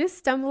 Like you just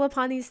stumble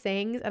upon these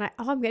things, and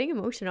I'm getting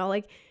emotional.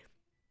 Like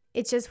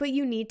it's just what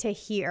you need to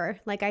hear.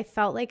 Like I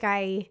felt like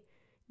I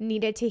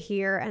needed to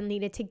hear and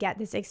needed to get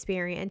this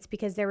experience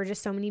because there were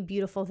just so many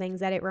beautiful things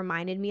that it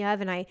reminded me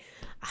of. And I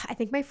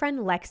think my friend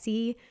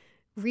Lexi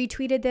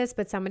retweeted this,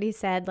 but somebody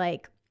said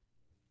like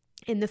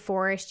in the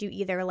forest, you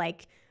either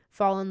like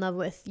fall in love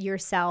with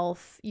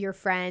yourself, your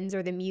friends,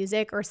 or the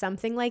music or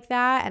something like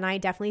that. And I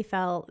definitely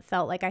felt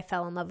like I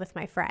fell in love with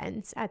my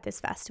friends at this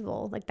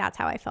festival. Like that's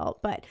how I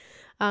felt. But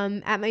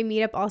at my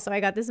meetup also,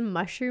 I got this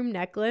mushroom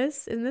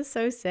necklace. Isn't this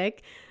so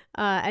sick?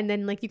 And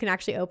then like you can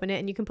actually open it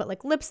and you can put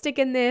like lipstick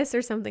in this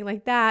or something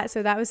like that.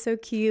 So that was so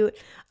cute.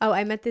 Oh,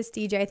 I met this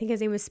DJ. I think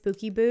his name was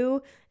Spooky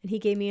Boo, and he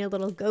gave me a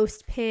little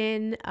ghost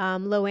pin.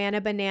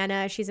 Loanna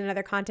Banana, she's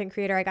another content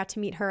creator. I got to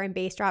meet her in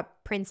Bass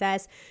Drop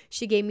Princess.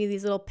 She gave me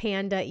these little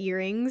panda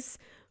earrings,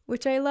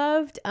 which I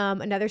loved.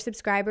 Another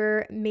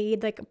subscriber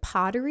made like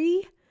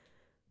pottery,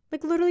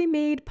 like literally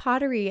made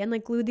pottery and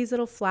like glued these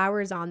little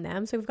flowers on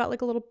them. So we've got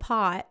like a little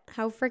pot.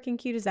 How freaking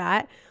cute is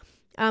that?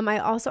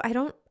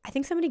 I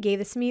think somebody gave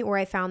this to me, or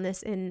I found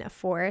this in a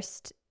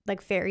forest,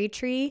 like fairy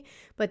tree,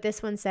 but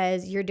this one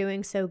says, "You're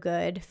doing so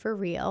good for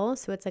real."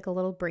 So it's like a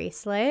little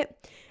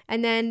bracelet.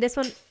 And then this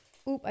one,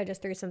 oop, I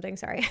just threw something,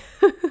 sorry.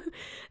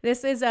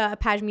 This is a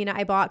pashmina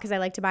I bought because I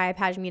like to buy a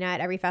pashmina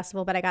at every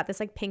festival, but I got this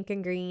like pink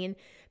and green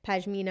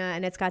pashmina,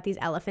 and it's got these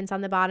elephants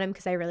on the bottom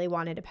because I really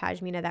wanted a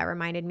pashmina that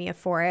reminded me of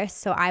forest.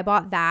 So I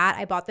bought that.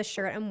 I bought the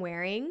shirt I'm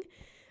wearing.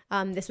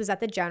 This was at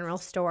the general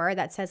store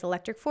that says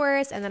Electric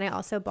Forest. And then I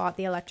also bought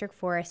the Electric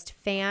Forest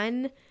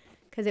fan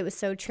because it was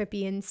so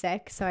trippy and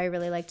sick. So I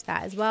really liked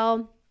that as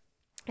well.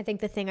 I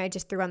think the thing I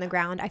just threw on the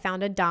ground, I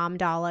found a Dom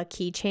Dalla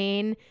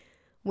keychain,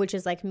 which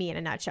is like me in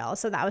a nutshell.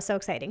 So that was so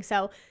exciting.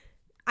 So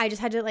I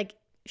just had to like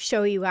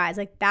show you guys,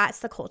 like that's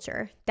the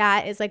culture.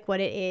 That is like what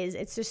it is.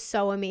 It's just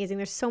so amazing.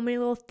 There's so many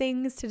little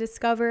things to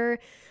discover.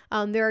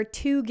 There are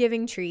 2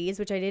 giving trees,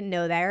 which I didn't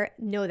know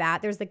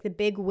that. There's like the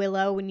big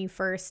willow when you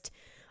first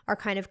are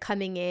kind of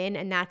coming in,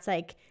 and that's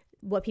like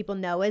what people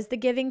know as the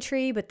giving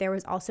tree, but there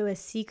was also a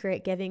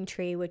secret giving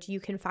tree, which you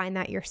can find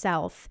that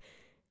yourself.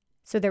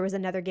 So there was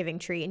another giving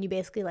tree, and you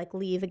basically like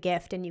leave a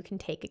gift and you can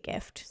take a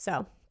gift.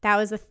 So that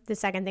was the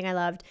second thing I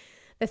loved.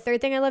 The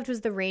third thing I loved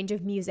was the range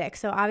of music.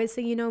 So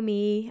obviously, you know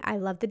me, I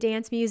love the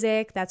dance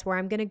music. That's where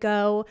I'm going to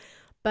go.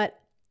 But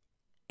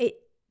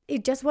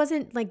it just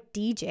wasn't like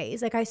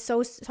DJs. Like I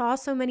saw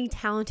so many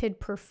talented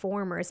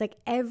performers. Like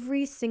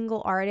every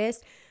single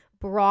artist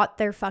brought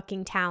their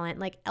fucking talent.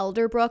 Like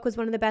Elderbrook was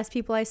one of the best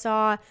people I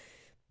saw.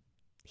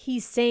 He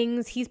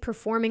sings, he's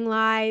performing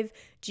live.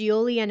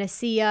 Gioli and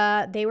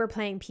Asia, they were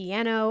playing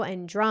piano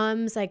and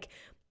drums. Like,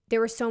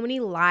 there were so many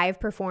live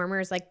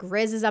performers. Like,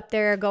 Grizz is up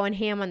there going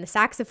ham on the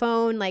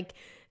saxophone. Like,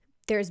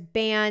 there's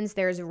bands,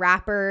 there's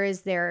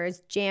rappers, there's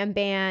jam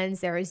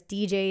bands, there's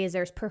DJs,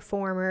 there's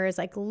performers,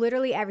 like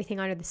literally everything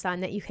under the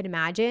sun that you could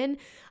imagine.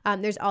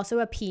 There's also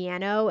a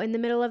piano in the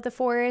middle of the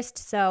forest.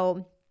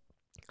 So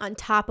on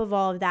top of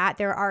all of that,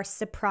 there are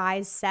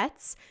surprise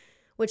sets,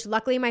 which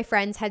luckily my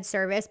friends had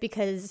service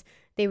because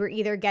they were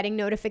either getting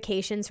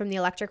notifications from the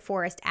Electric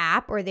Forest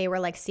app or they were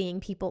like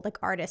seeing people, like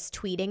artists,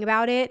 tweeting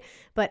about it.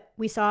 But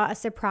we saw a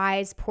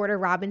surprise Porter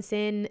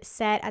Robinson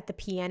set at the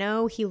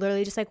piano. He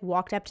literally just like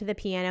walked up to the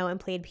piano and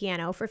played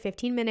piano for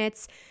 15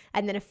 minutes.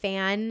 And then a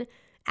fan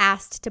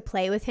asked to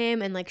play with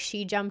him, and like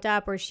she jumped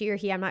up, or she or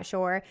he, I'm not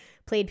sure,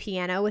 played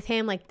piano with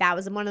him. Like, that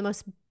was one of the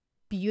most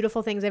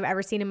beautiful things I've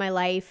ever seen in my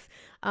life.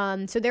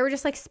 So there were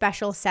just like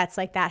special sets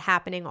like that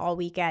happening all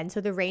weekend. So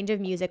the range of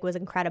music was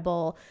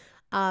incredible.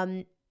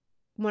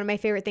 One of my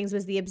favorite things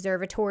was the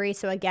observatory.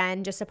 So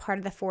again, just a part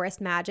of the forest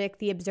magic.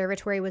 The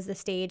observatory was the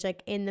stage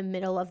like in the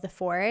middle of the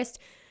forest.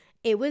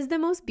 It was the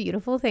most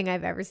beautiful thing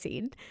I've ever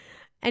seen.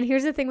 And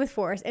here's the thing with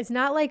forest. It's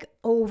not like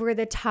over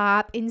the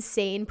top,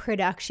 insane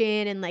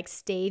production and like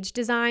stage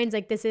designs.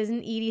 Like, this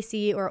isn't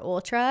EDC or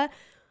Ultra,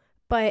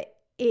 but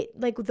it,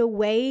 like, the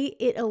way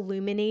it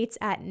illuminates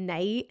at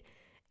night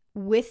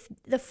with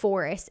the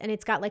forest, and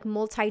it's got like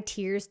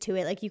multi-tiers to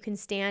it. Like, you can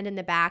stand in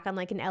the back on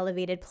like an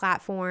elevated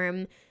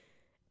platform.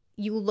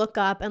 You look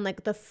up and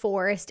like the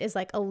forest is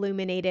like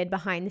illuminated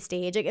behind the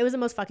stage. Like, it was the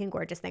most fucking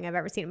gorgeous thing I've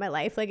ever seen in my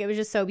life. Like, it was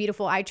just so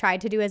beautiful. I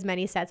tried to do as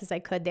many sets as I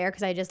could there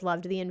because I just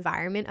loved the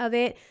environment of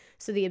it.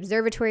 So the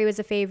observatory was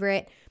a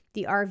favorite.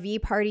 The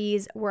RV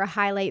parties were a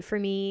highlight for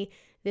me.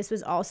 This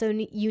was also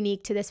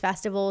unique to this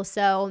festival.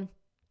 So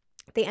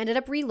they ended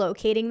up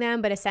relocating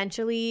them, but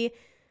essentially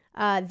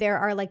there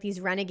are like these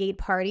renegade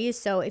parties.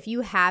 So if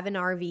you have an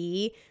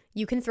RV,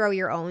 you can throw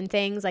your own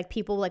things. Like,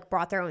 people like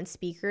brought their own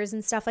speakers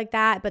and stuff like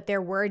that. But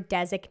there were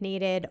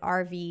designated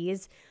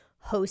RVs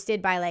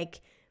hosted by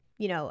like,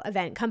 you know,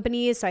 event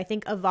companies. So I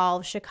think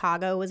Evolve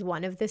Chicago was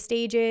one of the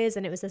stages,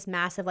 and it was this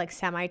massive like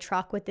semi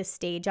truck with this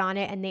stage on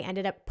it. And they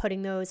ended up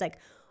putting those like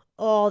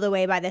all the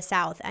way by the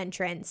south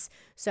entrance.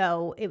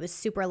 So it was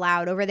super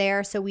loud over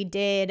there. So we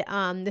did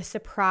the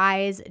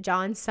surprise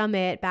John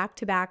Summit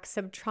back-to-back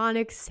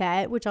Subtronic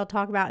set, which I'll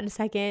talk about in a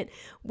second,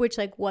 which,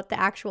 like, what the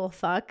actual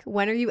fuck?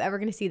 When are you ever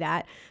going to see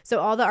that? So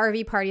all the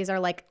RV parties are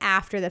like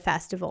after the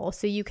festival.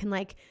 So you can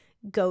like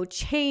go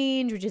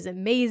change, which is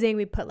amazing.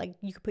 We put like,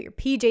 you could put your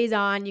PJs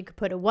on, you could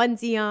put a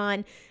onesie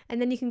on, and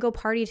then you can go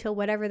party till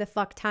whatever the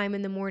fuck time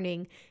in the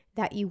morning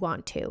that you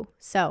want to.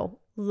 So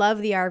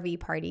love the RV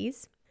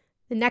parties.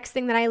 The next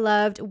thing that I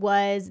loved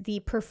was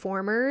the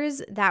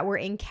performers that were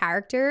in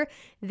character.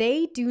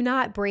 They do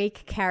not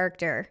break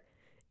character.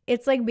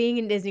 It's like being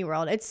in Disney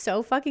World. It's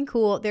so fucking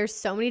cool. There's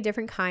so many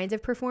different kinds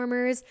of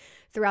performers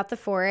throughout the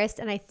forest.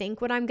 And I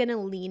think what I'm going to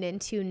lean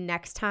into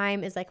next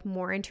time is like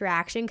more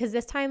interaction. Because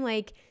this time,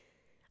 like,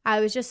 I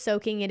was just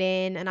soaking it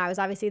in, and I was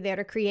obviously there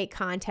to create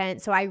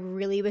content. So I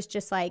really was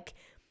just like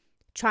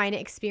trying to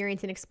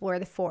experience and explore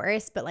the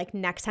forest. But like,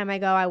 next time I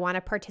go, I want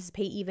to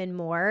participate even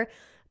more.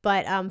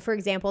 But for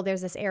example,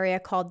 there's this area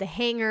called the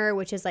Hangar,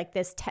 which is like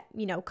this,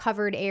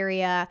 covered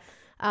area.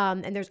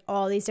 And there's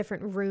all these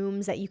different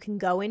rooms that you can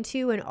go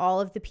into, and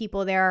all of the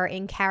people there are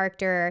in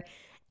character.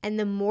 And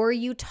the more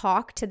you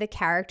talk to the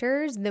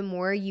characters, the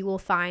more you will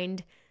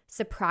find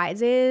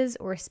surprises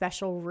or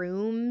special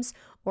rooms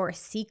or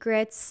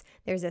secrets.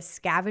 There's a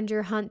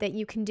scavenger hunt that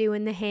you can do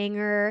in the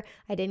Hangar.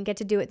 I didn't get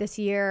to do it this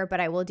year, but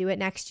I will do it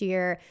next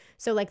year.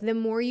 So like, the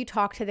more you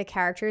talk to the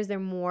characters, the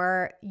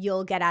more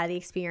you'll get out of the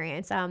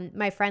experience.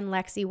 My friend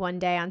Lexi, one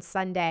day on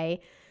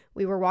Sunday,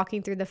 we were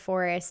walking through the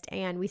forest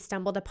and we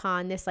stumbled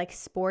upon this like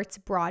sports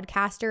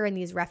broadcaster and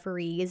these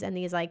referees and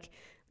these like,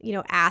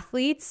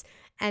 athletes.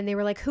 And they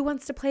were like, who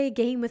wants to play a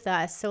game with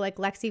us? So like,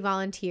 Lexi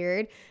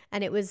volunteered,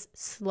 and it was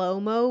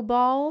slow-mo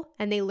ball.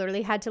 And they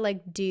literally had to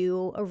like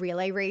do a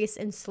relay race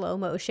in slow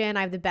motion.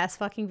 I have the best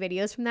fucking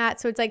videos from that.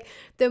 So it's like,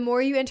 the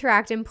more you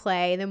interact and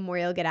play, the more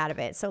you'll get out of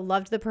it. So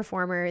loved the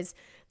performers.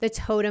 The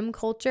totem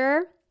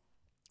culture,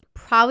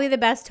 probably the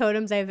best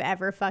totems I've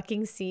ever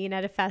fucking seen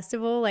at a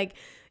festival. Like,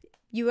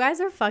 you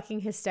guys are fucking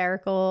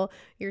hysterical.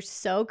 You're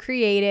so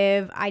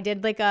creative. I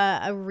did like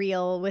a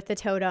reel with the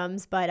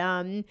totems, but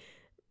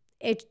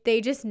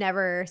they just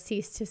never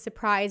ceased to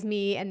surprise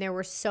me. And there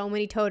were so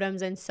many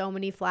totems and so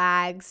many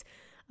flags.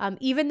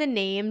 Even the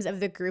names of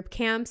the group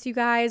camps, you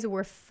guys,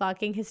 were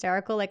fucking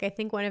hysterical. Like, I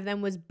think one of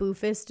them was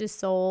Boofus de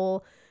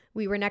Sol.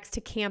 We were next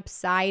to Camp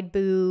Side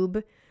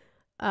Boob.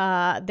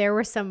 There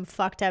were some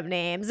fucked up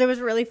names. It was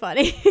really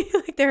funny.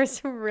 Like, there were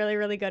some really,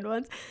 really good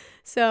ones.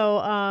 So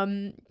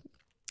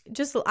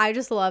I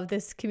just love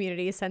this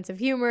community's sense of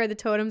humor. The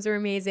totems are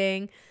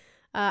amazing.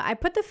 I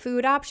put the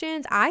food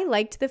options. I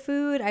liked the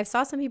food. I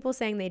saw some people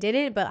saying they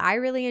didn't, but I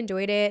really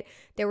enjoyed it.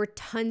 There were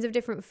tons of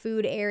different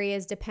food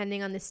areas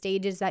depending on the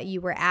stages that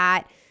you were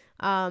at.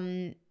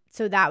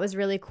 So that was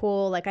really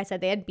cool. Like I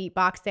said, they had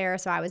beatbox there,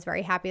 so I was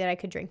very happy that I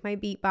could drink my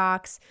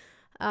beatbox.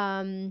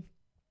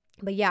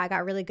 But yeah, I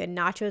got really good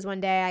nachos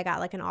one day. I got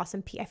like an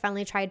awesome I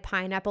finally tried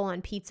pineapple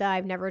on pizza.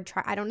 I've never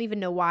tried. I don't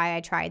even know why I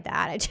tried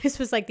that. It just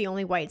was like the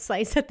only white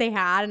slice that they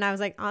had, and I was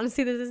like,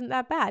 honestly, this isn't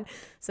that bad.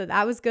 So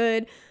that was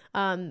good.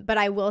 But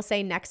I will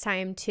say next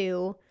time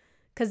too,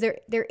 because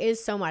there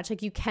is so much,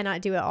 like you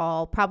cannot do it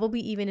all. Probably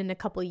even in a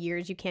couple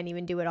years, you can't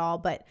even do it all.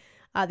 But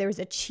there was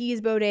a cheese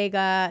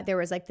bodega. There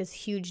was like this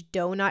huge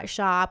donut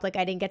shop. Like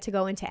I didn't get to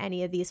go into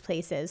any of these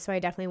places, so I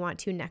definitely want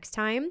to next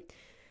time.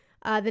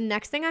 The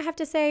next thing I have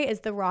to say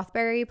is the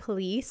Rothbury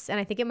Police, and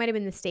I think it might have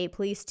been the state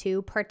police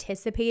too,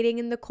 participating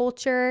in the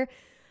culture.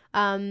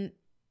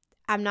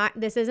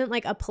 This isn't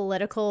like a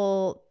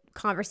political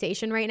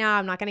conversation right now.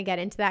 I'm not going to get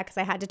into that because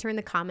I had to turn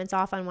the comments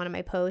off on one of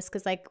my posts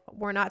because like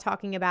we're not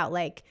talking about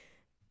like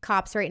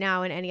cops right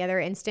now in any other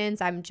instance.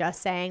 I'm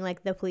just saying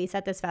like the police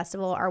at this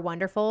festival are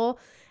wonderful,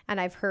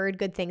 and I've heard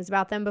good things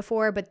about them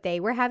before, but they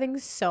were having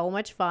so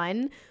much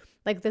fun.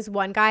 Like this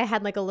one guy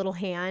had like a little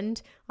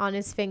hand on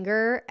his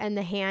finger, and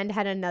the hand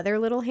had another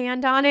little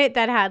hand on it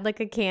that had like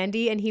a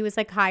candy, and he was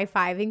like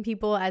high-fiving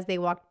people as they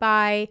walked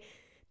by.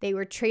 They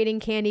were trading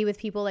candy with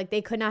people. Like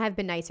they could not have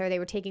been nicer. They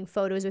were taking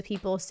photos with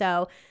people.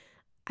 So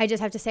I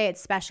just have to say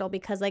it's special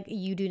because like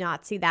you do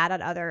not see that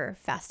at other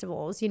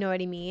festivals. You know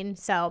what I mean?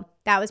 So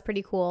that was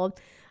pretty cool.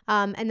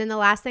 And then the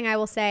last thing I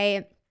will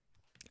say,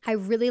 I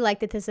really liked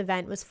that this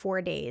event was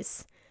 4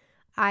 days.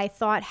 I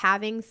thought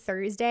having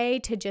Thursday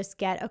to just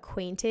get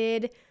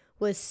acquainted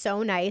was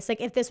so nice. Like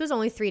if this was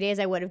only 3 days,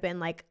 I would have been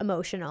like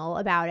emotional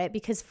about it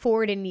because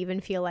 4 didn't even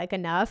feel like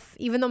enough,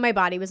 even though my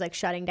body was like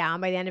shutting down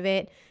by the end of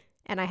it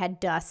and I had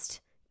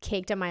dust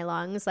caked in my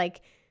lungs. Like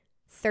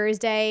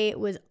Thursday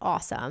was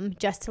awesome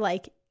just to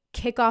like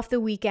kick off the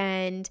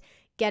weekend,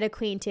 get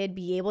acquainted,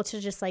 be able to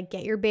just like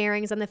get your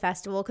bearings on the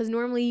festival, because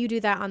normally you do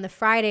that on the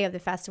Friday of the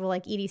festival,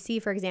 like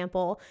EDC for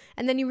example,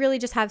 and then you really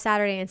just have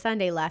Saturday and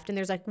Sunday left and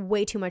there's like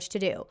way too much to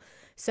do.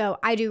 So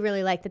I do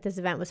really like that this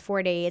event was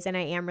 4 days, and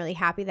I am really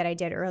happy that I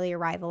did early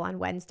arrival on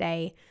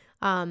Wednesday.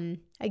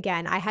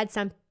 Again, I had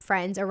some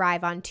friends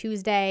arrive on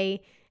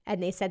Tuesday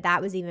and they said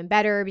that was even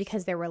better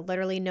because there were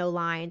literally no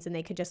lines and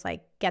they could just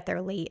like get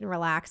there late and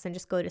relax and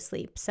just go to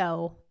sleep.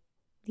 So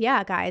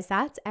yeah, guys,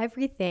 that's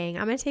everything.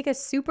 I'm going to take a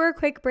super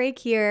quick break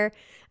here,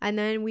 and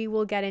then we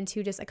will get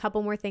into just a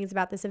couple more things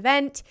about this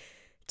event,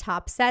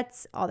 top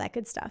sets, all that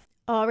good stuff.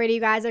 Alrighty, you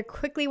guys, I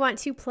quickly want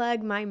to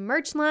plug my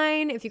merch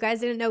line. If you guys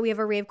didn't know, we have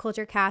a Rave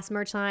Culture Cast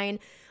merch line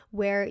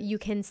where you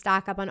can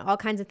stock up on all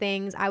kinds of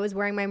things. I was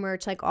wearing my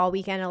merch like all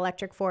weekend at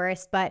Electric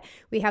Forest, but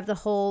we have the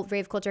whole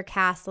Rave Culture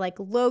Cast like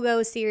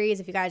logo series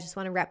if you guys just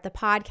want to rep the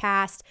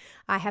podcast.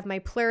 I have my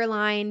Plur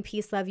line,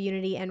 Peace, Love,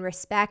 Unity, and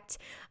Respect,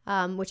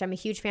 which I'm a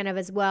huge fan of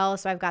as well.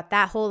 So I've got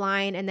that whole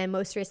line. And then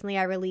most recently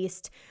I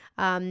released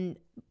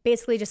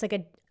basically just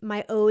like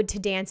my ode to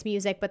dance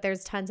music, but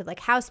there's tons of like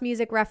house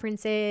music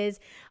references,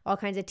 all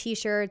kinds of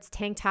t-shirts,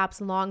 tank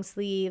tops, long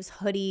sleeves,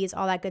 hoodies,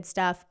 all that good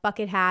stuff,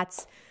 bucket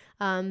hats.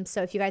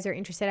 So if you guys are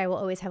interested, I will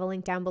always have a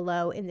link down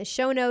below in the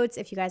show notes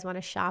if you guys want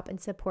to shop and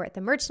support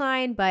the merch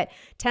line. But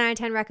 10 out of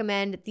 10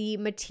 recommend. The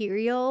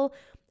material,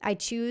 I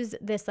choose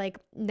this like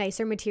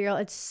nicer material.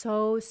 It's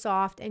so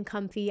soft and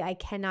comfy. I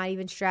cannot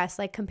even stress,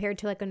 like compared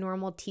to like a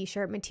normal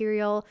t-shirt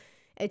material,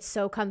 it's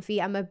so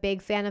comfy. I'm a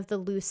big fan of the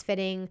loose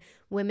fitting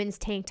women's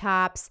tank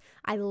tops.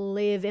 I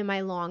live in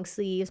my long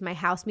sleeves, my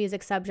house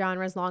music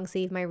subgenres long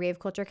sleeve, my Rave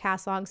Culture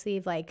Cast long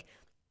sleeve, like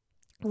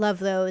love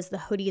those. The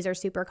hoodies are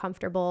super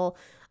comfortable.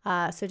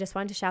 So just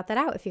wanted to shout that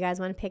out if you guys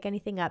want to pick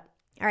anything up.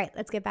 All right,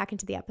 let's get back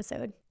into the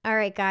episode. All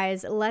right,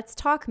 guys, let's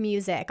talk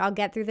music. I'll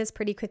get through this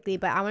pretty quickly,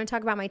 but I want to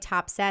talk about my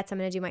top sets. I'm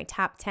going to do my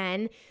top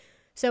 10.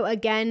 So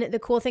again, the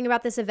cool thing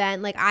about this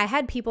event, like I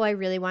had people I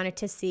really wanted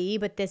to see,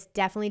 but this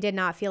definitely did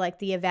not feel like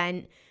the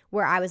event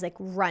where I was like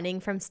running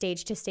from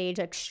stage to stage,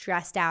 like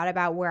stressed out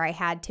about where I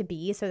had to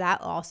be. So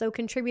that also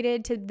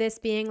contributed to this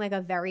being like a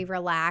very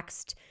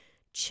relaxed,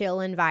 chill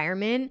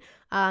environment.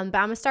 But I'm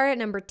going to start at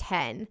number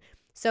 10.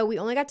 So we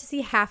only got to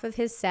see half of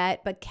his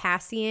set, but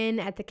Cassian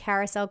at the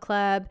Carousel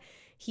Club,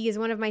 he is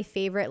one of my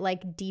favorite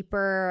like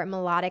deeper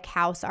melodic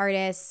house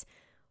artists.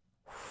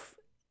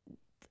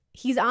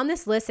 He's on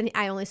this list and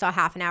I only saw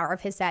half an hour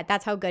of his set.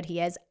 That's how good he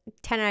is.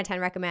 10 out of 10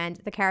 recommend.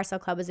 The Carousel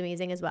Club is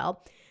amazing as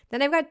well.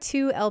 Then I've got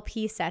 2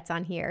 LP sets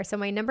on here. So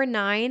my number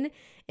 9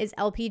 is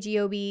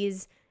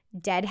LPGOB's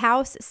Dead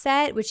House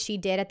set, which she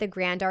did at the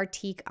Grand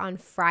Artique on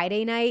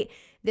Friday night.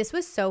 This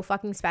was so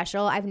fucking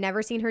special. I've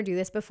never seen her do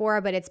this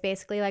before, but it's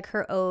basically like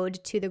her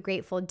ode to the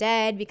Grateful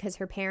Dead because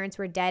her parents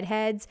were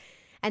deadheads.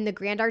 And the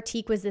Grand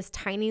Artique was this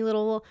tiny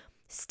little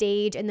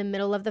stage in the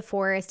middle of the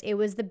forest. It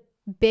was the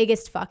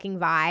biggest fucking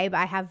vibe.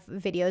 I have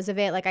videos of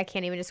it. Like I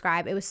can't even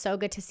describe. It was so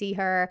good to see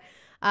her.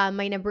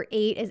 My number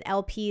 8 is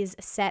LP's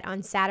set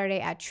on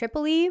Saturday at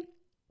Tripoli.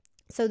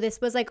 So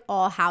this was like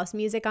all house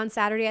music on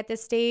Saturday at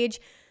this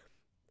stage.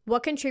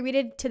 What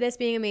contributed to this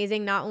being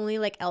amazing, not only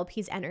like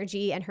LP's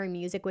energy and her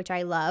music, which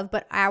I love,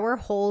 but our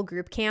whole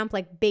group camp,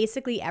 like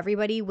basically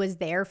everybody was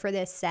there for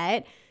this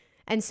set.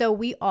 And so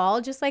we all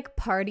just like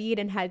partied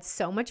and had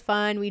so much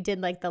fun. We did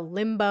like the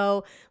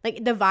limbo,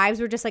 like the vibes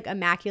were just like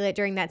immaculate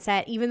during that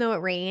set, even though it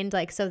rained.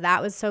 Like, so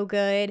that was so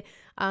good.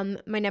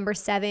 My number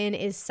 7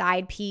 is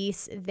Side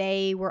Piece.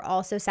 They were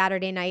also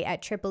Saturday night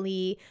at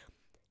Tripoli.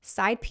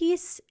 Side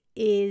Piece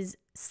is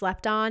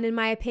slept on, in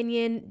my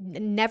opinion.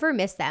 Never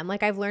miss them.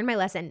 Like, I've learned my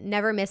lesson.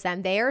 Never miss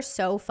them. They are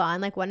so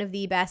fun. Like, one of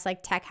the best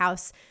like tech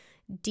house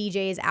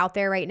DJs out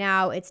there right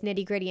now. It's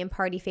Nitty Gritty and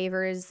Party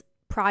Favors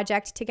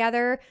project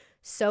together.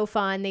 So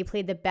fun. They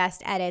played the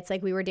best edits.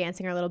 Like, we were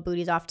dancing our little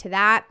booties off to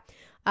that.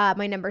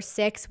 My number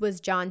 6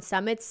 was John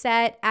Summit's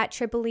set at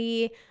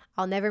Tripoli.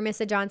 I'll never miss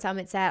a John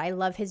Summit set. I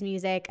love his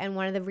music. And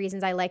one of the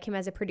reasons I like him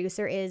as a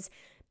producer is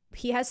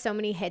he has so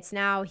many hits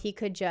now. He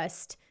could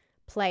just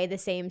play the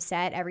same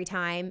set every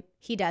time.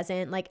 He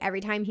doesn't. Like, every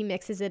time he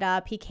mixes it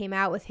up. He came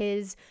out with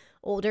his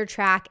older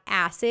track,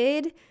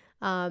 Acid.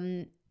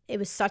 It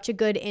was such a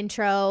good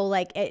intro.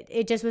 Like,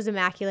 it just was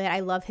immaculate.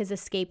 I love his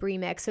Escape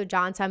remix. So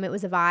John Summit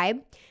was a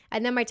vibe.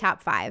 And then my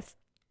top 5.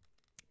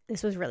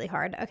 This was really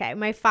hard. Okay,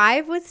 my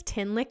 5 was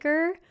Tin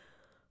Liquor.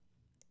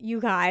 You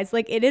guys,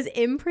 like, it is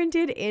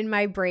imprinted in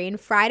my brain.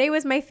 Friday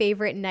was my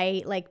favorite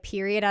night, like,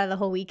 period, out of the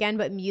whole weekend.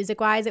 But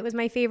music-wise, it was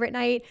my favorite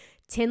night.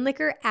 Tin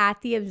Liquor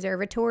at the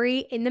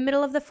Observatory in the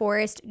middle of the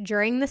forest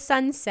during the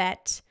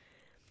sunset.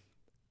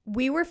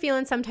 We were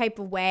feeling some type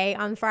of way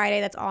on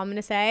Friday. That's all I'm going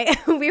to say.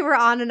 We were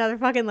on another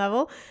fucking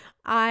level.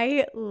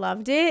 I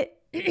loved it.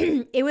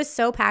 It was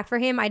so packed for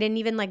him. I didn't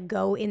even like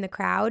go in the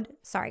crowd.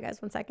 Sorry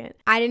guys, one second.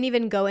 I didn't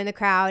even go in the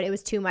crowd. It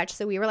was too much.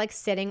 So we were like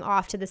sitting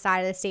off to the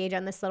side of the stage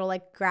on this little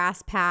like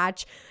grass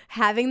patch,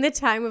 having the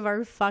time of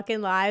our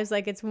fucking lives.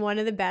 Like, it's one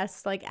of the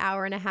best like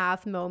hour and a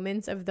half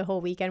moments of the whole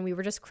weekend. We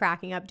were just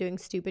cracking up doing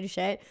stupid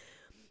shit.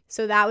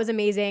 So that was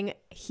amazing.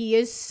 He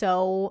is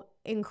so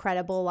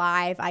incredible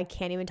live. I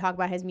can't even talk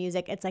about his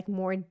music. It's like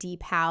more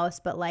deep house,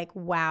 but like,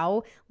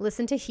 wow.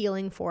 Listen to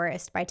Healing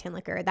Forest by Tin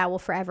Liquor. That will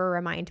forever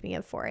remind me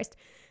of Forest.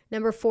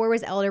 Number 4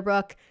 was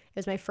Elderbrook. It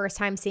was my first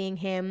time seeing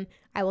him.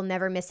 I will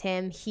never miss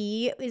him.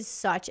 He is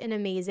such an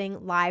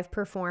amazing live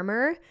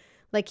performer.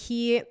 Like,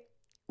 he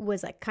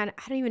was like kind of,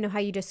 I don't even know how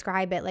you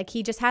describe it. Like,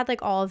 he just had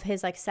like all of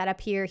his like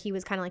setup here. He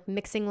was kind of like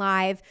mixing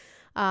live,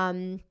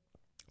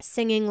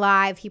 singing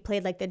live. He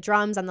played like the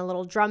drums on the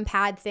little drum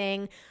pad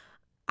thing.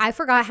 I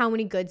forgot how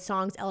many good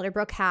songs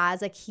Elderbrook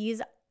has. Like, he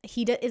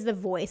is the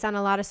voice on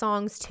a lot of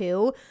songs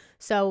too.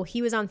 So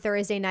he was on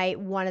Thursday night,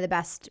 one of the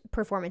best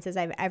performances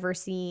I've ever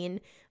seen.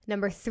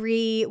 Number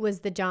 3 was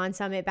the John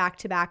Summit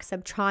back-to-back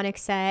Subtronic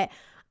set.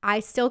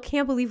 I still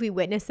can't believe we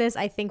witnessed this.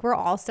 I think we're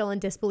all still in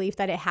disbelief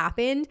that it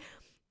happened.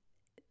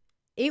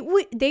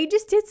 They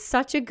just did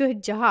such a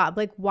good job.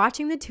 Like,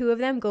 watching the two of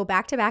them go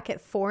back-to-back at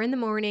 4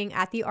 a.m.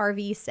 at the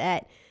RV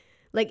set.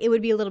 Like, it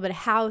would be a little bit of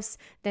house,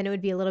 then it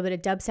would be a little bit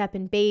of dubstep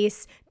and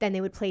bass, then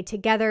they would play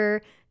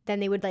together, then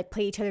they would like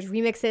play each other's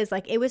remixes.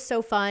 Like, it was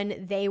so fun.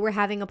 They were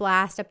having a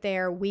blast up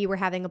there. We were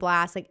having a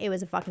blast. Like, it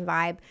was a fucking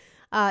vibe.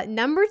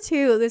 Number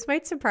 2, this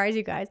might surprise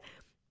you guys.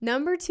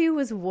 Number 2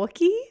 was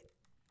Wookie.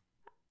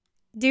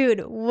 Dude,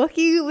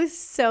 Wookie was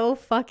so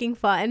fucking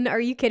fun.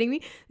 Are you kidding me?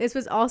 This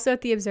was also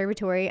at the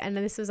Observatory, and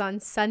this was on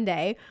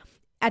Sunday.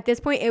 At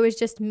this point, it was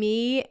just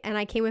me, and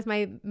I came with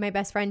my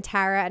best friend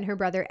Tara and her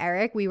brother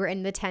Eric. We were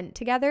in the tent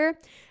together,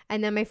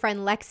 and then my friend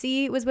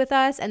Lexi was with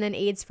us, and then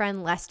Aid's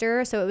friend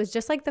Lester. So it was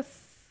just like the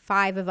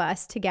 5 of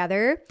us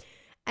together,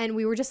 and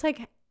we were just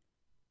like,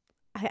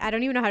 I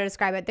don't even know how to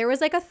describe it. There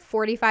was like a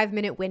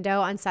 45-minute window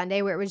on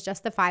Sunday where it was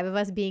just the 5 of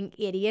us being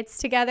idiots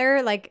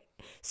together. Like,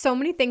 so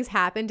many things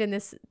happened in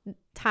this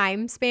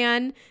time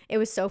span. It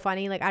was so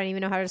funny. Like, I don't even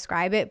know how to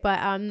describe it,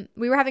 but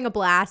we were having a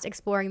blast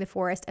exploring the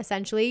forest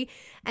essentially,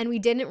 and we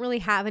didn't really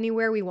have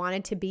anywhere we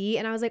wanted to be.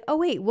 And I was like, oh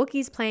wait,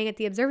 Wookie's playing at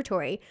the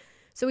Observatory.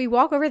 So we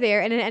walk over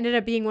there, and it ended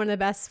up being one of the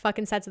best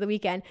fucking sets of the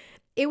weekend.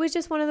 It was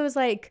just one of those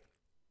like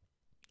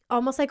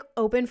almost like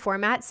open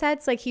format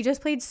sets. Like, he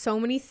just played so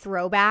many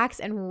throwbacks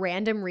and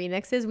random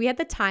remixes. We had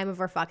the time of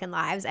our fucking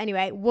lives.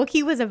 Anyway,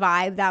 Wookie was a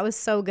vibe. That was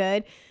so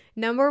good.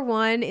 Number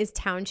 1 is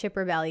Township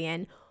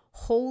Rebellion.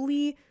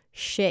 Holy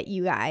shit,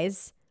 you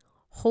guys.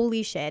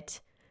 Holy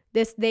shit.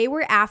 They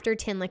were after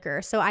Tin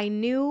Liquor. So I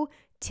knew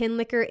Tin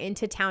Liquor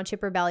into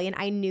Township Rebellion.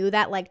 I knew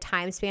that like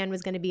time span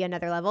was going to be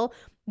another level.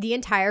 The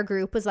entire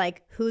group was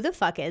like, who the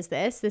fuck is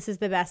this? This is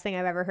the best thing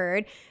I've ever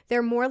heard.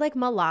 They're more like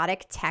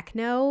melodic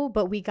techno,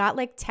 but we got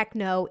like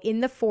techno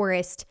in the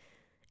forest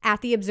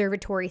at the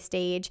Observatory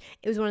stage.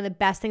 It was one of the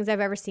best things I've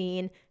ever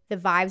seen. The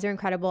vibes are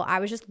incredible. I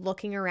was just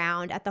looking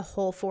around at the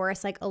whole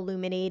forest, like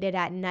illuminated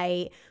at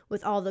night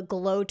with all the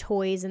glow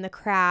toys in the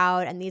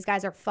crowd. And these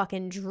guys are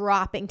fucking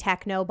dropping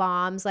techno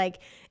bombs. Like,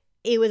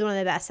 it was one of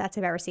the best sets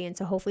I've ever seen.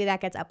 So hopefully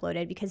that gets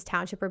uploaded, because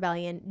Township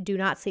Rebellion, do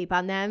not sleep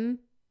on them.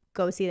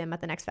 Go see them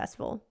at the next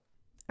festival.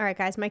 All right,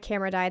 guys, my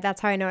camera died.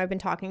 That's how I know I've been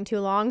talking too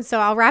long. So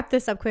I'll wrap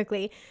this up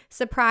quickly.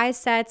 Surprise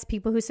sets,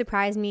 people who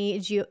surprised me,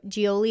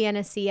 Gioli and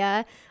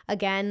Asia.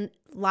 Again,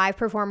 live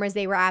performers,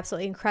 they were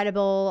absolutely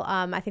incredible.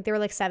 I think they were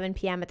like 7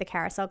 p.m. at the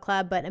Carousel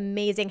Club, but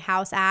amazing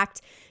house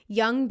act.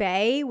 Young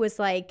Bae was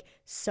like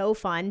so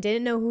fun.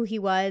 Didn't know who he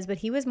was, but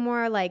he was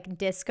more like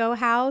disco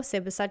house.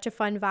 It was such a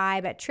fun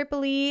vibe. At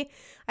Tripoli,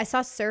 I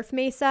saw Surf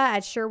Mesa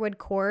at Sherwood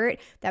Court.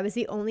 That was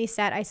the only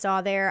set I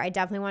saw there. I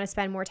definitely want to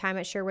spend more time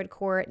at Sherwood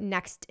Court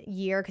next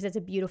year because it's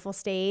a beautiful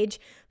stage.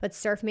 But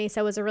Surf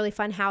Mesa was a really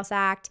fun house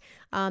act.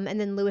 And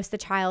then Louis the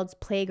Child's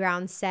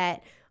Playground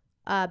set.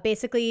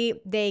 Basically,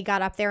 they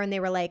got up there and they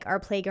were like, our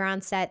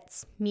playground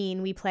sets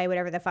mean we play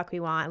whatever the fuck we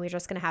want and we're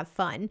just gonna have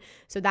fun.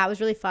 So that was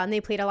really fun.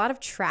 They played a lot of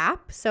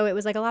trap, so it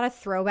was like a lot of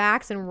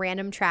throwbacks and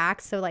random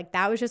tracks, so like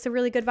that was just a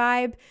really good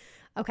vibe.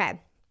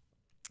 Okay,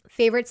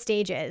 favorite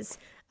stages.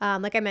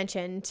 Like I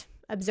mentioned,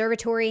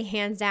 Observatory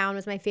hands down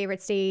was my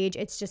favorite stage.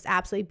 It's just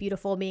absolutely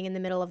beautiful being in the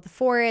middle of the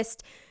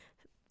forest.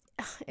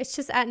 It's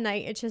just at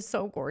night, it's just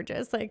so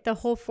gorgeous. Like the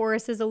whole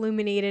forest is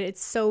illuminated.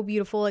 It's so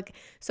beautiful. Like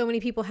so many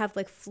people have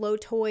like flow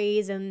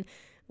toys and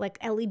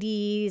like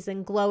LEDs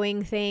and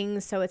glowing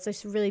things. So it's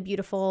just really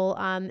beautiful.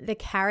 The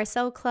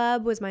Carousel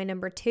Club was my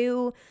number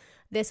 2.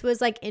 This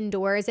was like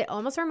indoors. It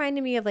almost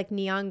reminded me of like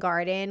Neon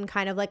Garden,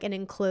 kind of like an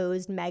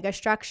enclosed mega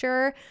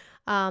structure.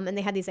 And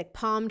they had these like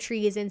palm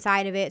trees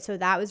inside of it. So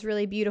that was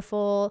really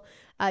beautiful.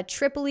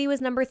 Tripoli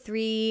was number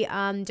 3,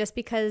 just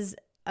because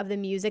of the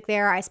music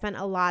there. I spent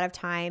a lot of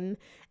time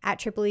at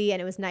Tripoli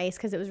and it was nice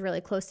because it was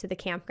really close to the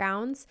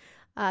campgrounds.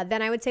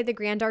 Then I would say the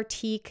Grand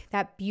Artique,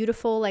 that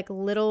beautiful like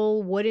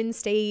little wooden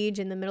stage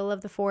in the middle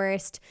of the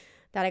forest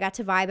that I got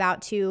to vibe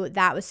out to.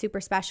 That was super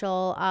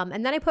special.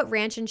 And then I put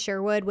Ranch and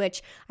Sherwood,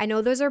 which I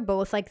know those are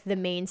both like the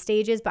main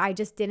stages, but I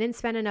just didn't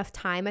spend enough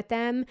time at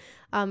them.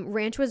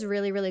 Ranch was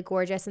really, really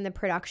gorgeous and the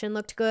production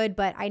looked good,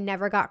 but I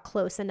never got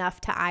close enough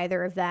to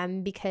either of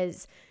them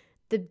because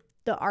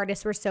the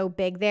artists were so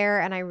big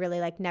there and I really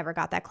like never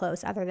got that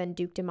close other than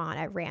Duke Dumont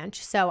at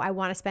Ranch. So I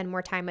want to spend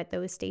more time at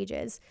those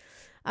stages.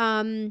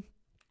 I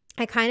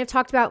kind of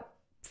talked about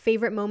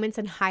favorite moments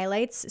and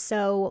highlights.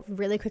 So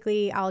really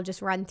quickly, I'll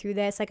just run through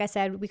this. Like I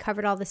said, we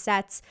covered all the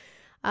sets.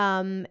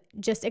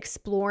 Just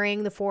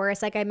exploring the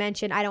forest. Like I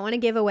mentioned, I don't want to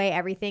give away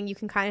everything. You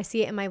can kind of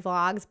see it in my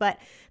vlogs, but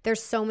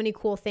there's so many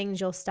cool things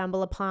you'll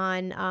stumble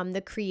upon.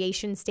 The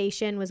Creation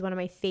Station was one of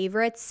my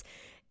favorites.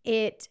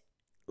 It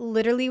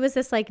literally was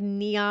this like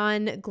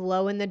neon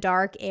glow in the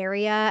dark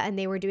area and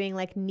they were doing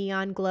like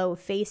neon glow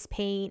face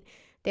paint.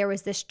 There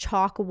was this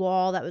chalk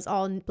wall that was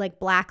all like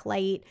black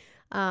light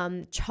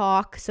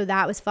chalk, so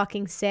that was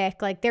fucking sick.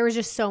 Like there was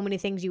just so many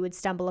things you would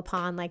stumble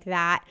upon like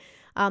that.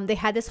 They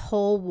had this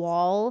whole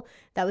wall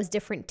that was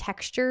different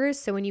textures,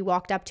 so when you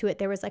walked up to it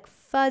there was like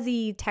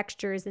fuzzy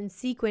textures and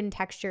sequin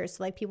textures,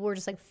 so like people were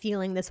just like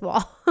feeling this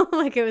wall.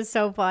 Like it was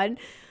so fun.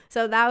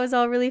 So that was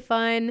all really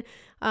fun.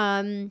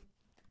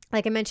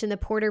 Like I mentioned, the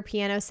Porter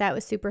piano set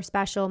was super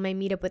special. My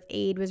meetup with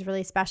Aid was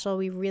really special.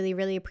 We really,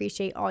 really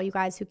appreciate all you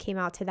guys who came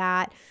out to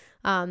that.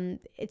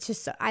 It's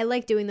just, I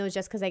like doing those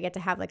just because I get to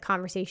have like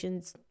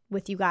conversations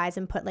with you guys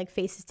and put like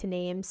faces to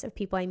names of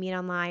people I meet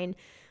online.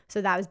 So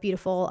that was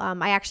beautiful.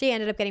 I actually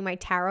ended up getting my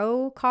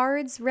tarot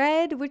cards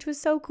read, which was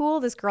so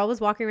cool. This girl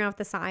was walking around with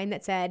a sign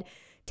that said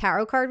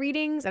tarot card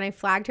readings and I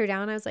flagged her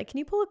down. I was like, can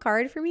you pull a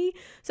card for me?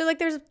 So like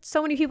there's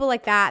so many people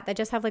like that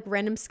just have like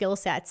random skill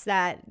sets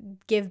that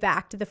give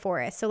back to the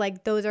forest. So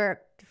like those are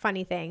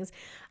funny things.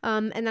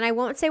 And then I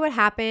won't say what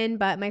happened,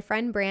 but my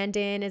friend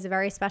Brandon is a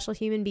very special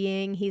human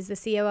being. He's the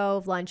COO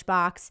of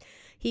Lunchbox.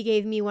 He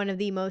gave me one of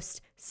the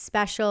most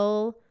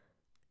special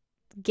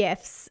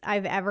gifts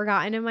I've ever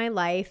gotten in my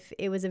life.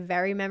 It was a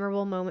very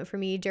memorable moment for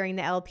me during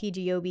the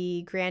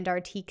LPGOB Grand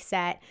Artique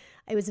set.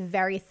 It was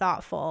very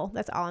thoughtful.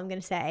 That's all I'm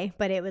going to say.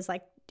 But it was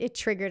like, it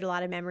triggered a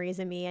lot of memories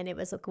in me and it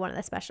was like one of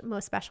the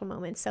most special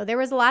moments. So there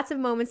was lots of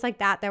moments like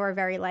that were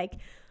very like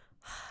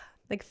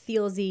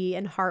feelsy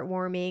and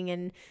heartwarming.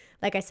 And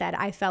like I said,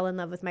 I fell in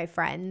love with my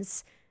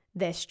friends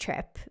this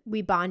trip.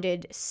 We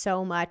bonded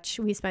so much.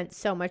 We spent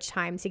so much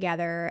time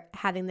together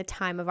having the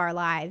time of our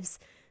lives.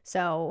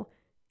 So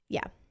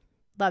yeah,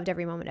 loved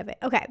every moment of it.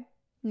 Okay.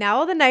 Now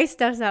all the nice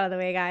stuff's out of the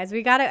way, guys.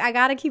 I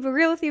gotta keep it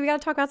real with you. We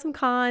gotta talk about some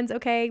cons,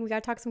 okay? We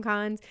gotta talk some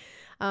cons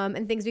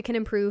and things we can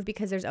improve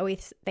because there's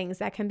always things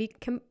that can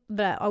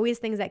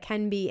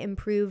be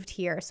improved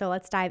here. So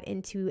let's dive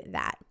into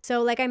that.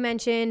 So like I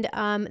mentioned,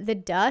 the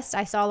dust.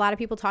 I saw a lot of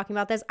people talking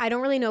about this. I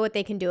don't really know what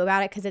they can do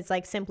about it because it's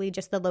like simply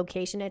just the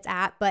location it's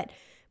at, but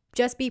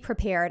just be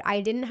prepared.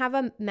 I didn't have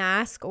a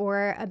mask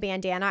or a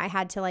bandana. I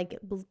had to like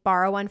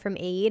borrow one from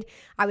Aid.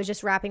 I was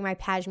just wrapping my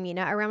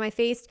pashmina around my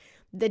face.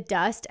 The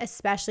dust,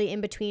 especially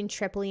in between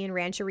Tripoli and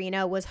Ranch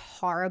Arena, was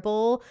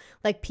horrible.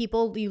 Like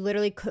people, you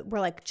literally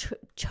were like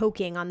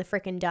choking on the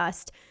freaking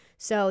dust.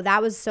 So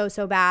that was so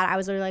bad. I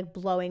was literally like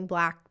blowing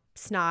black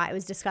snot. It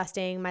was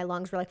disgusting. My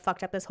lungs were like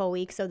fucked up this whole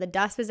week. So the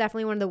dust was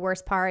definitely one of the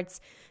worst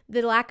parts.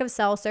 The lack of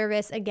cell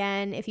service,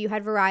 again, if you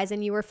had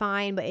Verizon, you were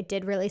fine, but it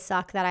did really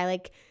suck that I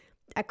like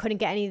I couldn't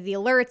get any of the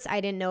alerts.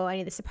 I didn't know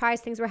any of the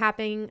surprise things were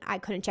happening. I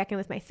couldn't check in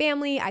with my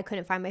family. I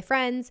couldn't find my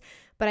friends,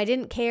 but I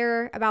didn't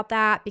care about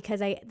that because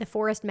the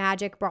forest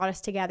magic brought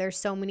us together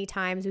so many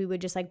times. We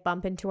would just like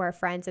bump into our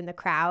friends in the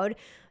crowd.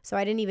 So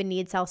I didn't even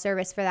need cell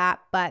service for that.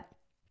 But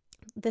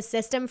the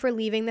system for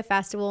leaving the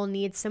festival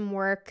needs some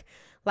work.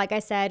 Like I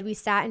said, we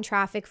sat in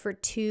traffic for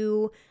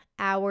 2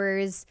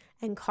 hours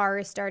and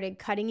cars started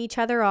cutting each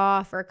other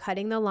off or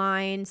cutting the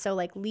line. So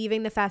like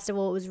leaving the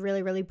festival was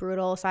really, really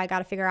brutal. So I got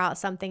to figure out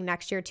something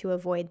next year to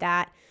avoid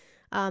that.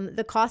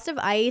 The cost of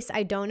ice,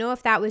 I don't know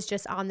if that was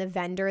just on the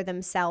vendor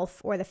themselves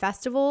or the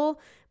festival,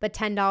 but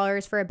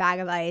 $10 for a bag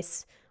of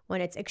ice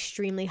when it's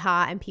extremely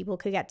hot and people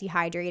could get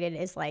dehydrated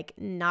is like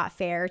not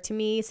fair to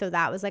me. So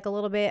that was like a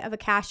little bit of a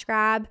cash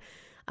grab.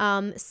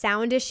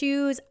 Sound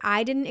issues,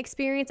 I didn't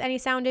experience any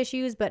sound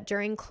issues, but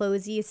during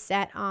Closey's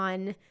set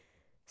on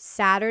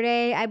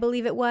Saturday, I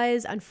believe it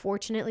was,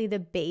 unfortunately the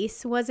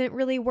bass wasn't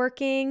really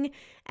working,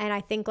 and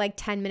I think like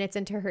 10 minutes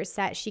into her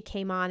set she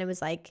came on and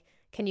was like,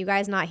 can you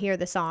guys not hear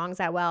the songs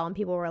that well? And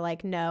people were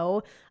like,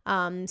 no.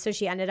 So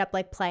she ended up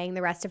like playing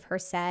the rest of her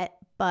set,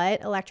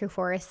 but Electric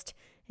Forest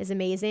is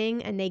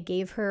amazing, and they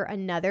gave her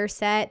another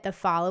set the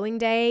following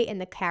day in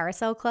the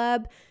Carousel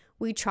Club.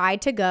 We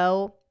tried to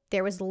go.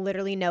 There was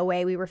literally no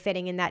way we were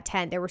fitting in that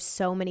tent. There were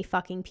so many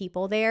fucking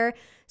people there.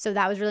 So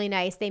that was really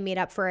nice. They made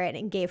up for it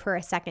and gave her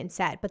a second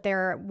set. But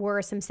there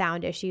were some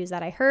sound issues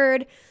that I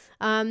heard.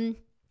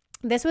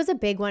 This was a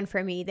big one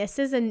for me. This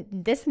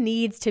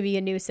needs to be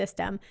a new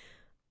system.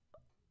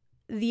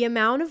 The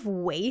amount of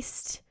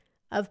waste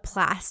of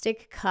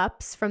plastic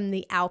cups from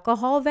the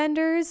alcohol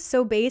vendors.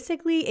 So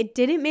basically, it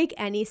didn't make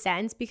any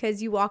sense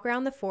because you walk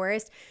around the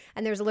forest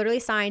and there's literally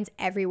signs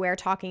everywhere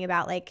talking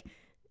about like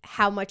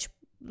how much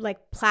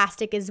like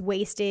plastic is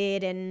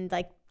wasted and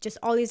like just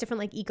all these different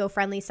like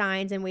eco-friendly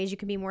signs and ways you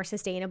can be more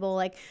sustainable,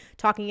 like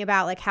talking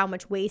about like how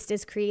much waste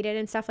is created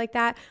and stuff like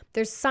that.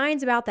 There's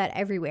signs about that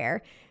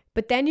everywhere.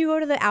 But then you go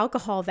to the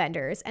alcohol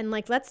vendors and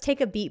like, let's take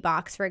a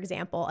beatbox, for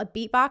example. A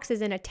beatbox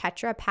is in a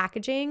Tetra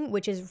packaging,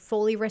 which is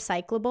fully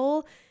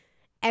recyclable.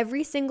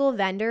 Every single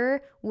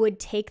vendor would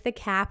take the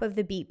cap of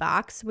the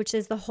beatbox, which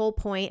is the whole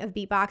point of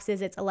beatbox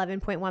is it's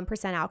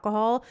 11.1%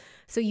 alcohol.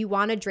 So you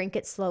want to drink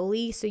it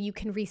slowly so you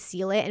can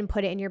reseal it and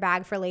put it in your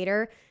bag for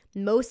later.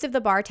 Most of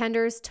the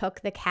bartenders took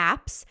the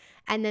caps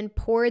and then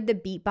poured the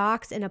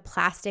beatbox in a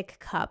plastic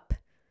cup.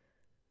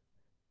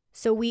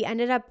 So we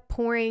ended up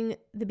pouring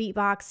the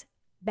beatbox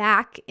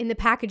back in the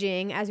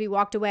packaging as we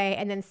walked away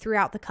and then threw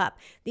out the cup.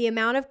 The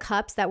amount of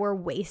cups that were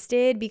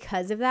wasted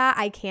because of that,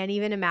 I can't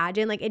even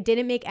imagine. Like, it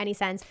didn't make any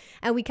sense.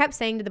 And we kept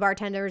saying to the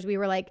bartenders, we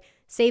were like,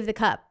 save the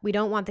cup. We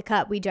don't want the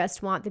cup. We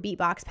just want the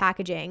beatbox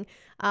packaging.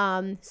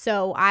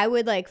 So I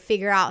would like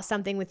figure out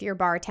something with your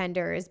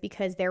bartenders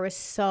because there was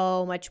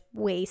so much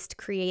waste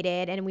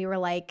created. And we were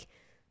like,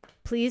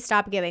 please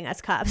stop giving us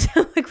cups.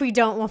 Like, we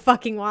don't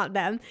fucking want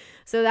them.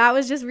 So that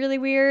was just really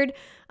weird.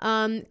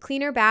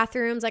 Cleaner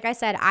bathrooms. Like I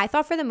said, I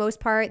thought for the most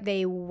part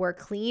they were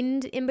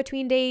cleaned in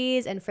between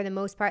days, and for the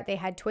most part they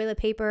had toilet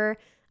paper.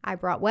 I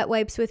brought wet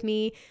wipes with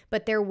me,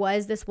 but there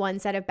was this one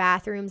set of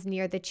bathrooms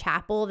near the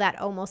chapel that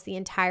almost the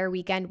entire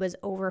weekend was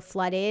over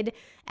flooded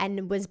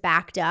and was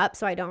backed up.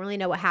 So I don't really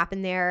know what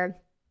happened there.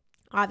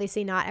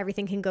 Obviously not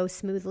everything can go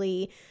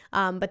smoothly,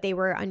 but they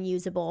were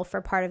unusable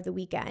for part of the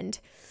weekend.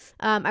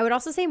 I would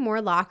also say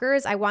more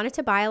lockers. I wanted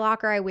to buy a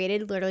locker. I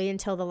waited literally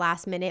until the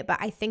last minute, but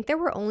I think there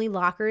were only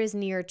lockers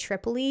near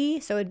Tripoli.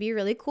 So it'd be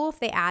really cool if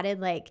they added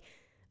like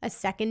a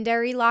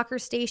secondary locker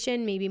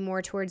station, maybe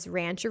more towards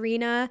Ranch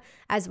Arena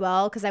as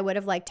well, because I would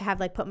have liked to have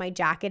like put my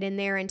jacket in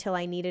there until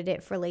I needed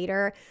it for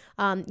later.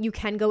 You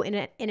can go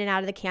in and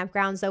out of the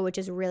campgrounds though, which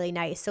is really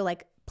nice. So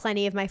like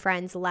plenty of my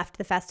friends left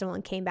the festival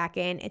and came back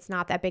in. It's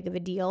not that big of a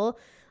deal,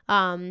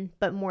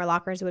 but more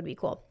lockers would be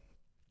cool.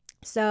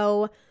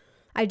 So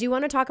I do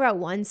want to talk about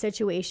one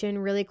situation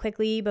really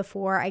quickly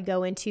before I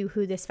go into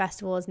who this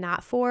festival is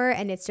not for,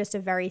 and it's just a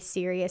very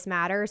serious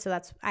matter. So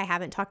I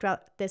haven't talked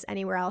about this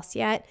anywhere else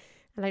yet,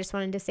 and I just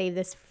wanted to save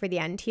this for the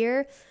end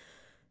here.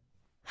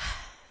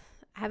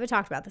 I haven't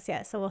talked about this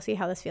yet, so we'll see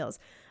how this feels.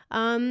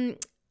 On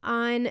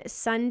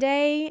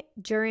Sunday,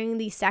 during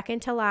the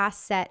second to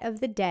last set of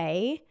the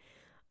day,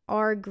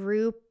 our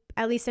group,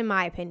 at least in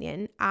my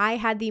opinion, I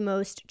had the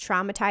most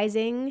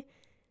traumatizing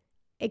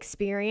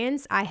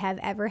experience I have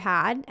ever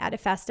had at a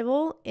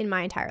festival in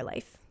my entire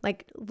life.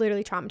 Like,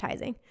 literally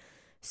traumatizing.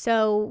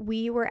 So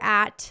we were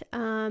at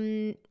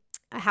a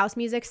house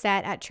music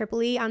set at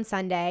Tripoli on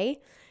Sunday,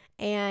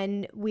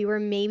 and we were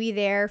maybe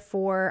there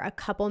for a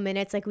couple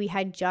minutes. Like, we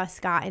had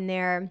just gotten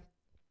there,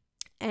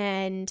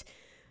 and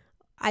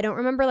I don't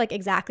remember like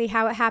exactly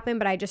how it happened,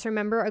 but I just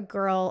remember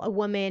a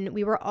woman,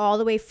 we were all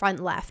the way front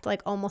left,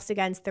 like almost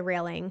against the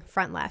railing,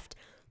 front left.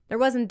 There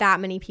wasn't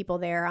that many people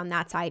there on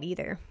that side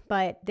either,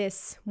 but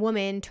this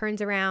woman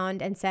turns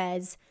around and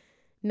says,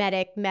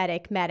 medic,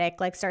 medic,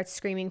 medic, like starts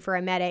screaming for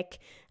a medic.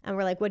 And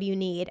we're like, what do you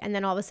need? And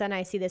then all of a sudden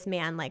I see this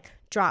man like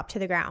drop to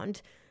the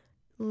ground,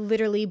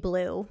 literally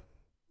blue.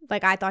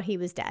 Like, I thought he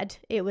was dead.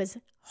 It was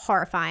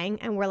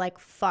horrifying. And we're like,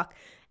 fuck.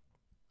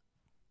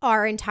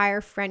 our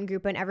entire friend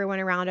group and everyone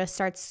around us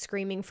starts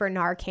screaming for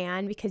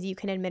Narcan, because you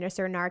can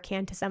administer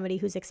Narcan to somebody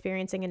who's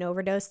experiencing an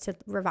overdose to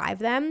revive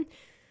them.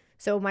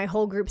 So my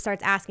whole group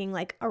starts asking,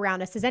 like,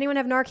 around us, does anyone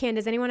have Narcan?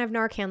 Does anyone have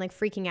Narcan? Like,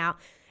 freaking out.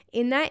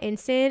 In that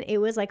instant, it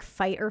was like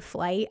fight or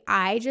flight.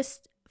 I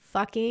just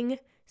fucking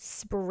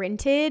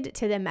sprinted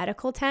to the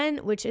medical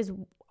tent, which is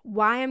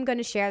why I'm going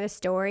to share the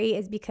story,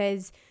 is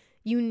because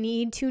you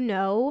need to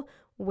know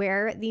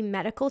where the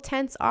medical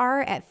tents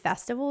are at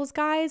festivals,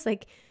 guys.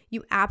 Like,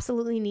 you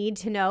absolutely need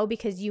to know,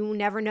 because you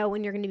never know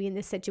when you're going to be in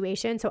this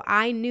situation. So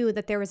I knew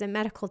that there was a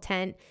medical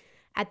tent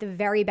at the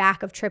very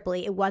back of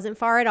Tripoli. It wasn't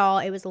far at all.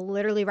 It was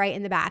literally right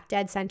in the back,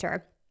 dead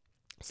center.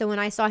 So when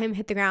I saw him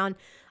hit the ground,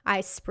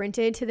 I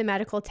sprinted to the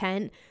medical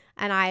tent,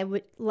 and I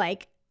would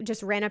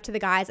just ran up to the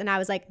guys, and I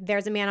was like,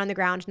 there's a man on the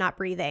ground not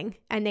breathing.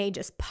 And they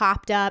just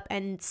popped up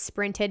and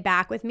sprinted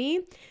back with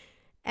me.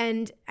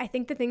 And I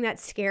think the thing that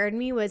scared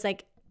me was,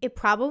 like, it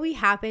probably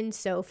happened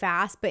so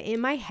fast, but in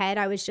my head,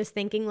 I was just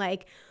thinking,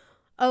 like,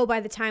 oh,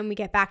 by the time we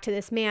get back to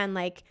this man,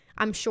 like,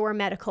 I'm sure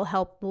medical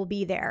help will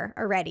be there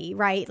already,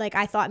 right? Like,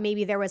 I thought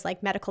maybe there was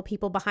like medical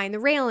people behind the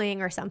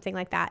railing or something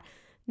like that.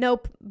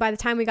 Nope. By the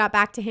time we got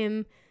back to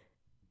him,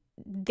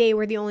 they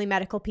were the only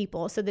medical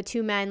people. So the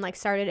two men like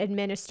started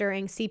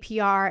administering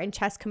CPR and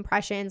chest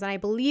compressions, and I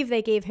believe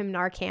they gave him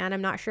Narcan.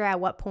 I'm not sure at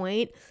what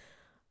point.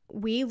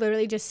 We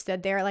literally just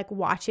stood there like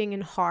watching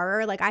in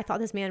horror. Like, I thought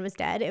this man was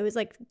dead. It was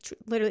like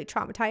literally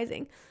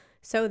traumatizing.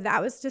 So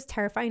that was just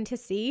terrifying to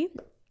see.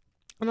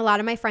 And a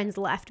lot of my friends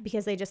left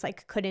because they just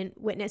like couldn't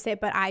witness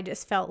it. But I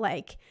just felt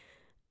like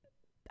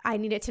I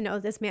needed to know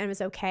this man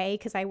was okay,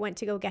 because I went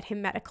to go get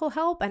him medical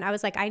help. And I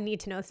was like, I need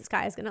to know if this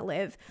guy is going to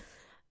live.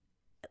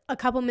 A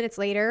couple minutes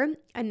later,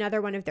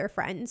 another one of their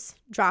friends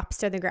drops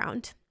to the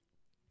ground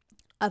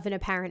of an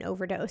apparent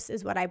overdose,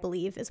 is what I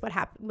believe is what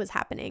was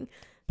happening.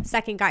 The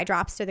second guy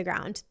drops to the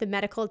ground. The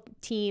medical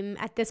team,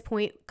 at this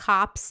point,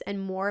 cops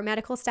and more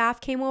medical staff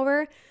came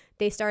over.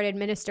 They started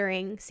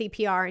administering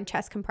CPR and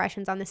chest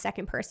compressions on the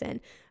second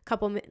person.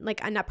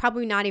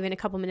 Probably not even a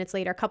couple minutes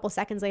later, a couple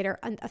seconds later,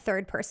 a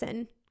third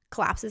person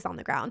collapses on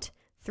the ground.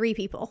 3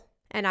 people.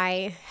 And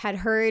I had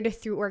heard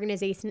through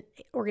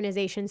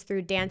organizations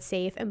through Dance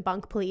Safe and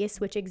Bunk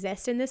Police, which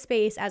exist in this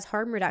space as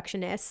harm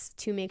reductionists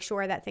to make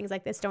sure that things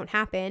like this don't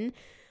happen.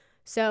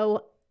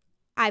 So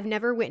I've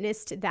never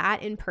witnessed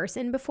that in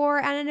person before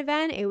at an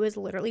event. It was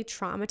literally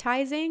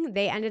traumatizing.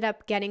 They ended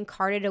up getting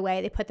carted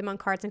away. They put them on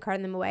carts and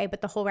carted them away.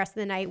 But the whole rest of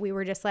the night, we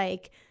were just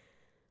like,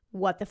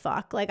 what the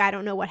fuck? Like, I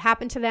don't know what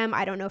happened to them.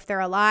 I don't know if they're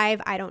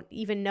alive. I don't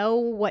even know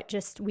what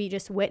we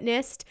just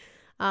witnessed.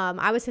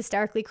 I was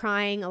hysterically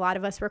crying. A lot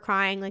of us were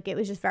crying. Like, it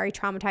was just very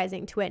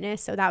traumatizing to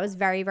witness. So that was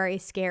very, very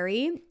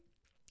scary.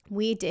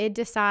 We did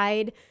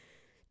decide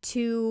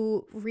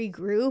to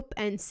regroup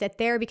and sit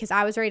there because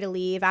I was ready to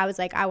leave. I was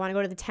like, I want to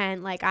go to the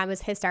tent. Like, I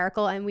was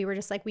hysterical, and we were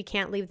just like, we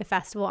can't leave the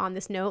festival on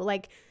this note.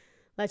 Like,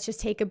 let's just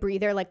take a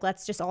breather. Like,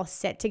 let's just all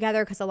sit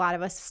together, because a lot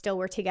of us still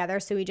were together.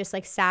 So we just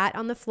like sat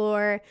on the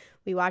floor.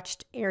 We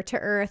watched Air to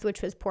Earth,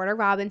 which was Porter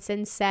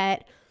Robinson's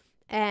set,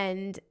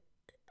 and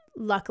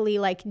luckily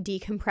like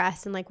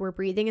decompressed and like we're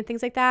breathing and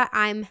things like that.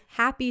 I'm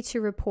happy to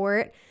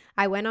report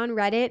I went on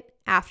Reddit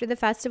after the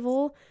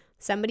festival.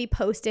 Somebody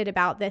posted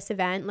about this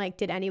event, like,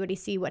 did anybody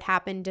see what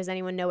happened? Does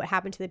anyone know what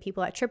happened to the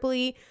people at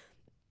Tripoli?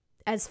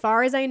 As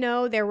far as I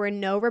know, there were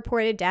no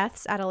reported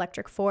deaths at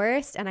Electric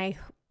Forest, and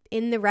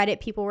in the Reddit,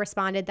 people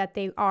responded that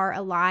they are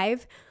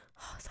alive.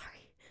 Oh,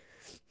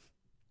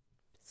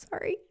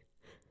 sorry.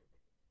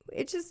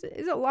 It just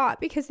is a lot,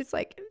 because it's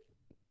like,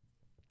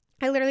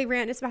 I literally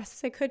ran as fast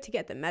as I could to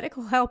get the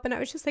medical help. And I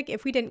was just like,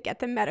 if we didn't get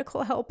the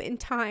medical help in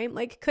time,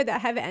 like, could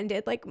that have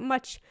ended? Like,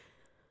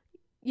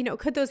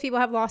 could those people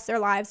have lost their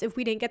lives if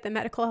we didn't get the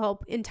medical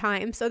help in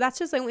time? So that's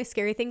just the only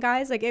scary thing,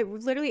 guys. Like, it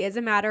literally is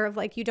a matter of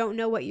like, you don't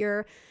know what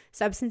your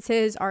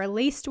substances are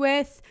laced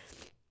with.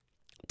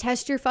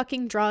 Test your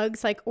fucking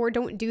drugs, like, or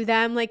don't do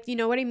them. Like, you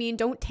know what I mean?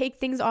 Don't take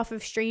things off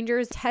of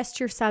strangers. Test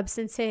your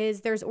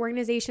substances. There's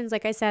organizations,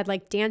 like I said,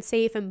 like Dance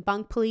Safe and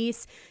Bunk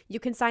Police. You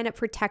can sign up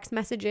for text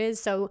messages.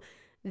 So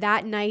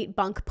that night,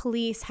 Bunk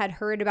Police had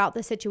heard about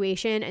the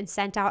situation and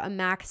sent out a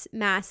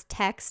mass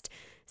text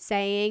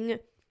saying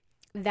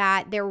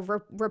that there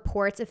were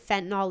reports of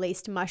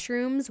fentanyl-laced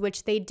mushrooms,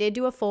 which they did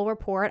do a full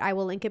report. I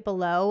will link it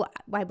below.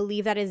 I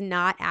believe that is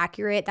not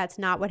accurate. That's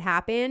not what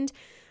happened.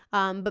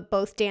 But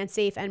both Dance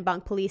Safe and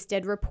Bunk Police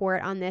did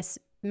report on this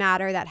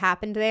matter that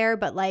happened there.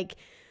 But like,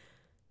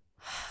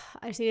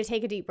 I just need to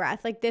take a deep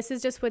breath. Like, this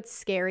is just what's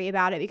scary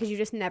about it, because you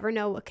just never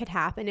know what could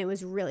happen. It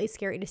was really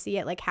scary to see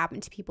it like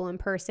happen to people in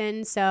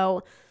person.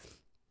 So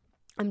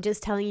I'm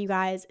just telling you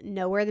guys,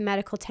 know where the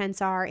medical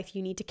tents are. If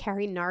you need to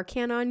carry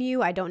Narcan on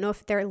you, I don't know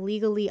if they're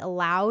legally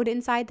allowed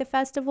inside the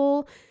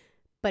festival,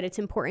 but it's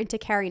important to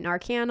carry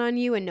Narcan on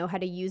you and know how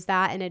to use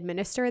that and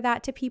administer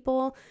that to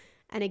people.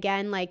 And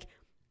again, like,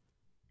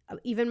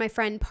 even my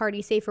friend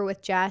Party Safer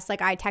with Jess,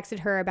 like, I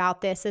texted her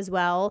about this as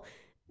well.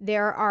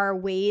 There are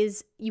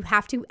ways you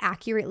have to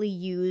accurately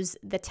use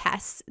the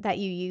tests that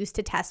you use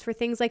to test for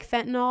things like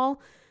fentanyl.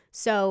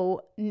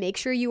 So make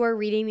sure you are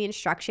reading the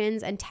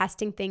instructions and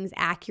testing things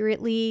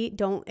accurately.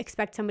 Don't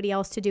expect somebody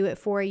else to do it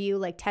for you.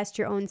 Like, test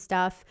your own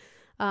stuff.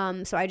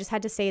 So I just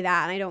had to say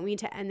that, and I don't mean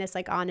to end this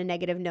like on a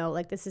negative note.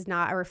 Like, this is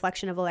not a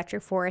reflection of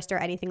Electric Forest or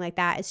anything like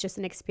that. It's just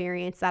an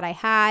experience that I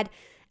had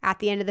at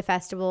the end of the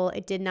festival.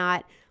 It did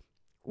not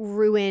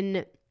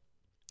ruin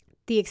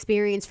the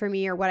experience for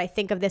me or what I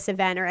think of this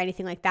event or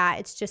anything like that.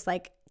 It's just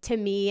like, to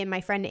me, and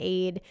my friend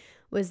Aid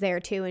was there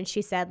too, and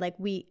she said like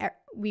we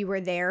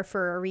were there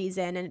for a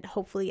reason, and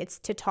hopefully it's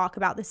to talk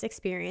about this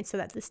experience so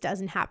that this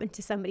doesn't happen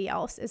to somebody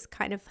else, is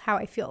kind of how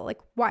I feel like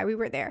why we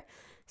were there.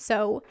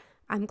 So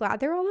I'm glad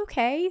they're all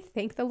okay.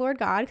 Thank the Lord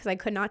God, because I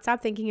could not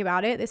stop thinking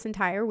about it this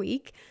entire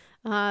week.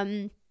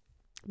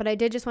 But I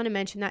did just want to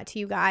mention that to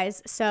you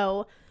guys.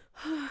 So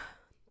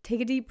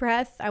take a deep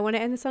breath. I want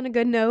to end this on a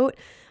good note.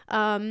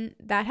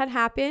 That had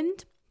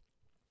happened.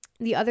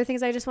 The other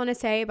things I just want to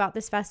say about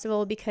this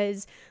festival,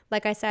 because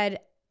like I said,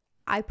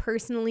 I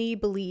personally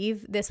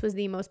believe this was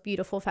the most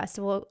beautiful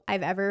festival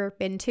I've ever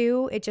been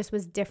to. It just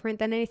was different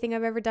than anything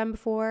I've ever done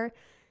before.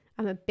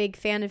 I'm a big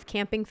fan of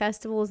camping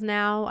festivals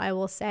now. I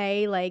will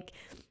say, like,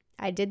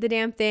 I did the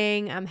damn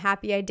thing. I'm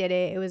happy I did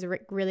it. It was a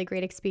really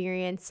great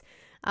experience.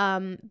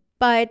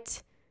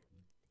 But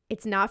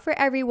it's not for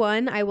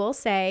everyone. I will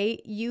say,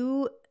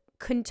 you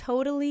can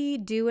totally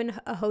do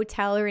a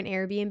hotel or an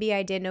Airbnb.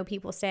 I did know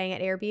people staying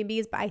at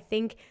Airbnbs, but I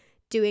think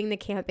doing the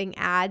camping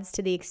adds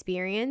to the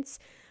experience.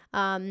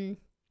 But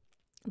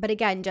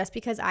again, just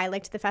because I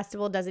liked the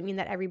festival doesn't mean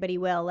that everybody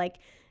will. Like,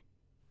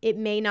 it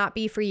may not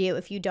be for you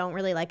if you don't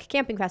really like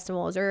camping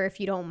festivals, or if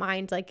you don't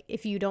mind, like,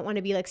 if you don't want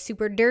to be like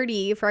super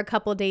dirty for a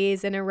couple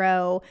days in a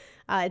row.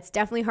 It's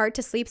definitely hard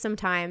to sleep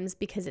sometimes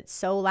because it's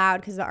so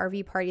loud because of the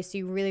RV party. So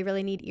you really,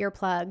 really need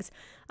earplugs.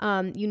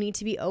 You need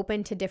to be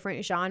open to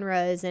different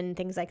genres and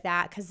things like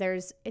that,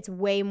 because it's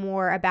way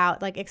more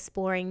about like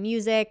exploring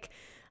music.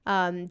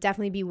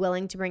 Definitely be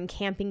willing to bring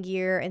camping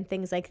gear and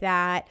things like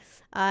that.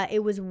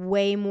 It was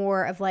way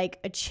more of like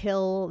a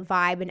chill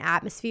vibe and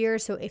atmosphere.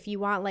 So if you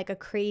want like a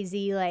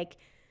crazy, like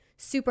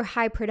super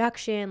high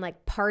production,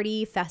 like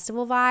party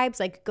festival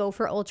vibes, like go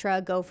for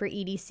Ultra, go for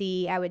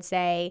EDC, I would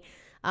say.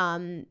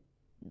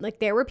 Like,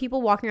 there were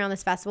people walking around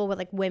this festival with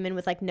like women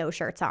with like no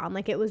shirts on.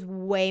 Like, it was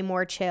way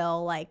more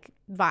chill, like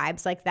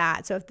vibes like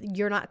that. So if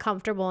you're not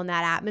comfortable in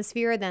that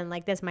atmosphere, then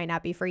like this might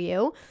not be for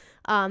you.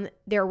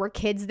 There were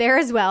kids there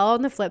as well.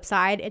 On the flip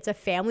side, it's a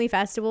family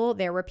festival.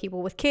 There were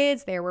people with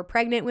kids. There were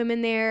pregnant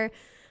women there.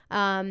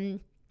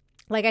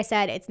 Like I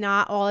said, it's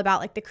not all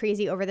about like the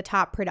crazy over the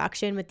top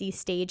production with these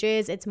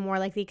stages. It's more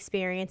like the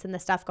experience and the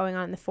stuff going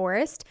on in the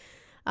forest.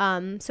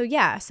 So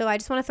I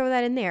just want to throw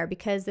that in there,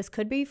 because this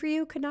could be for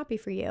you, could not be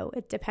for you.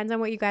 It depends on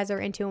what you guys are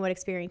into and what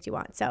experience you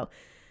want. So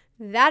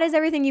that is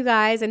everything, you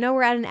guys. I know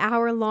we're at an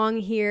hour long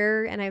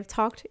here and I've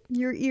talked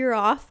your ear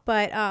off,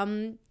 but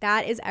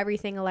that is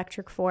everything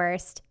Electric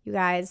Forest. You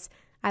guys,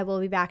 I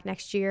will be back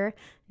next year.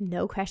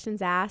 No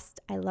questions asked.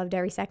 I loved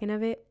every second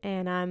of it,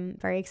 and I'm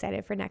very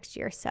excited for next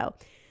year. So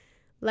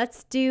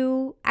let's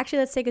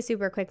take a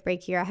super quick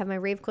break here. I have my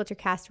Rave Culture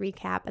Cast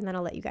recap, and then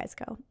I'll let you guys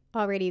go.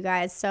 Alrighty, you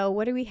guys. So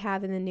what do we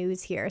have in the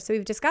news here? So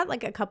we've just got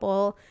like a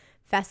couple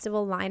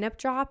festival lineup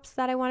drops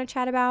that I want to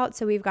chat about.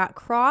 So we've got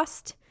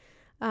Crossed.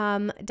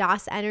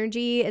 Das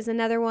Energy is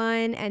another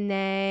one. And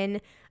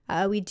then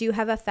we do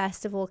have a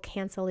festival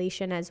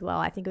cancellation as well.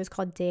 I think it was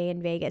called Day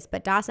in Vegas.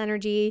 But Das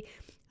Energy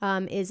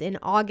is in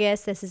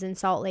August. This is in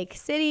Salt Lake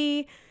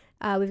City.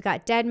 We've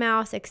got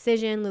Deadmau5,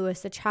 Excision, Louis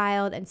the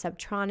Child, and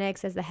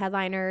Subtronics as the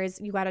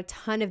headliners. You got a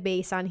ton of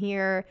bass on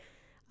here.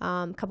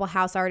 A couple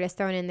house artists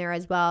thrown in there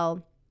as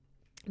well.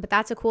 But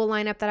that's a cool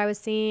lineup that I was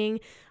seeing.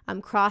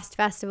 Crossed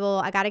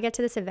Festival. I got to get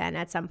to this event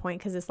at some point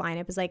because this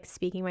lineup is like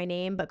speaking my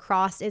name. But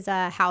Crossed is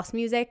a house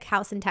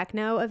and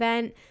techno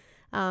event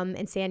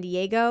in San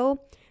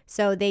Diego.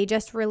 So they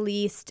just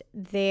released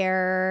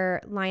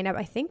their lineup.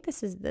 I think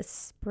this is the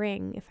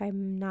spring, if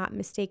I'm not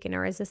mistaken,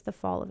 or is this the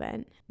fall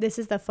event? This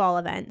is the fall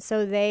event.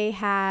 So they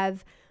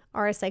have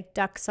artists like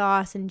Duck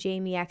Sauce and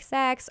Jamie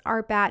XX,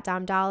 Artbat,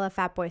 Dom Dalla,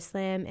 Fatboy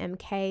Slim,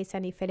 MK,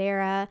 Sandy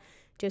Federa,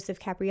 Joseph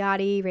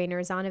Capriati, Rainer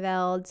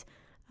Zonneveld,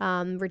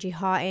 Richie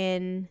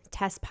Houghton,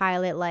 Test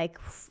Pilot, like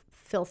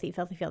filthy.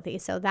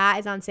 So that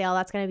is on sale.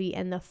 That's going to be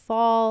in the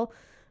fall.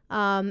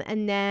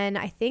 And then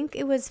I think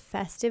it was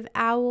Festive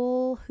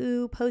Owl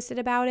who posted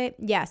about it.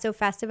 Yeah, so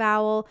Festive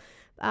Owl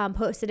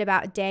posted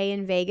about Day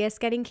in Vegas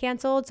getting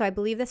canceled. So I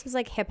believe this was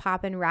like hip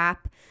hop and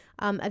rap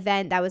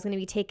event that was going to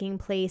be taking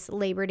place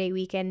Labor Day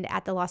weekend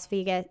at the Las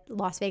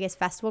Vegas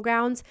Festival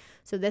Grounds.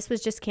 So this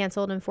was just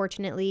canceled,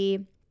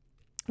 unfortunately,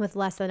 with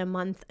less than a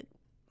month,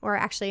 or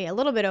actually a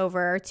little bit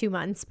over 2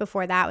 months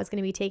before that was going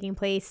to be taking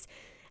place.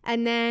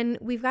 And then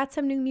we've got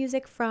some new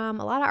music from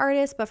a lot of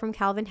artists, but from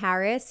Calvin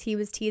Harris. He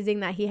was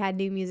teasing that he had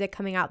new music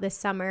coming out this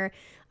summer.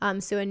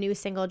 So a new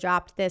single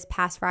dropped this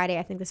past Friday.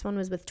 I think this one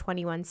was with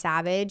 21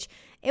 Savage.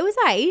 It was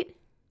aight. It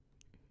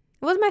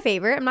wasn't my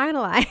favorite, I'm not going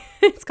to lie.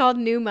 It's called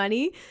New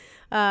Money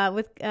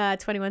with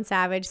 21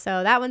 Savage.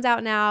 So that one's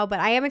out now, but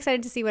I am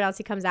excited to see what else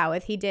he comes out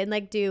with. He did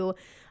like do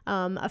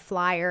a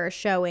flyer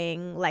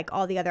showing like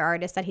all the other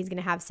artists that he's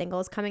going to have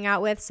singles coming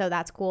out with. So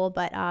that's cool.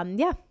 But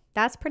yeah,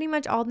 that's pretty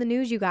much all the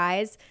news, you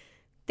guys.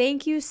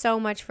 Thank you so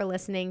much for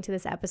listening to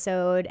this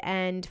episode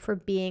and for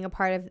being a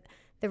part of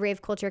the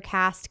Rave Culture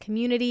Cast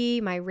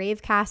community, my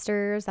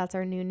Ravecasters. That's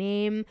our new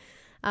name.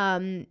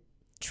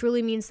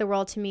 Truly means the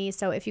world to me.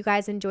 So if you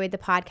guys enjoyed the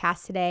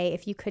podcast today,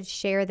 if you could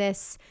share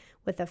this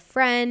with a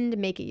friend,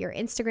 make it your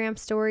Instagram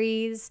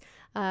stories,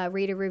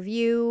 rate and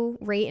review.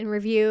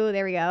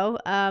 There we go.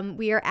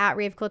 We are at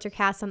Rave Culture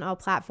Cast on all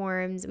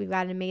platforms. We've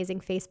got an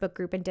amazing Facebook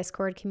group and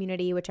Discord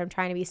community, which I'm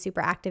trying to be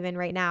super active in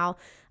right now.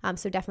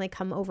 So definitely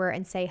come over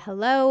and say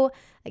hello.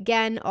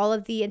 Again, all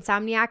of the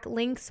Insomniac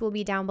links will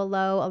be down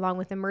below, along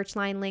with the merch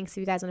line links if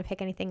you guys want to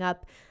pick anything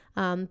up.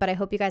 But I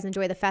hope you guys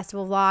enjoy the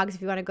festival vlogs.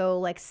 If you want to go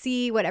like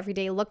see what every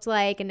day looked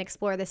like and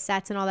explore the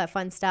sets and all that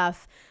fun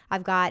stuff,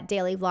 I've got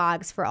daily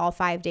vlogs for all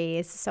 5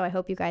 days. So I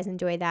hope you guys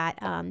enjoy that.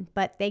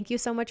 But thank you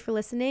so much for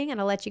listening, and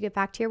I'll let you get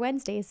back to your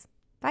Wednesdays.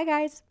 Bye,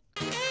 guys.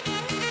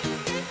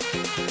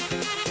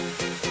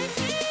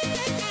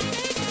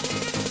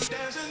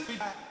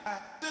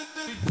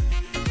 Dancing.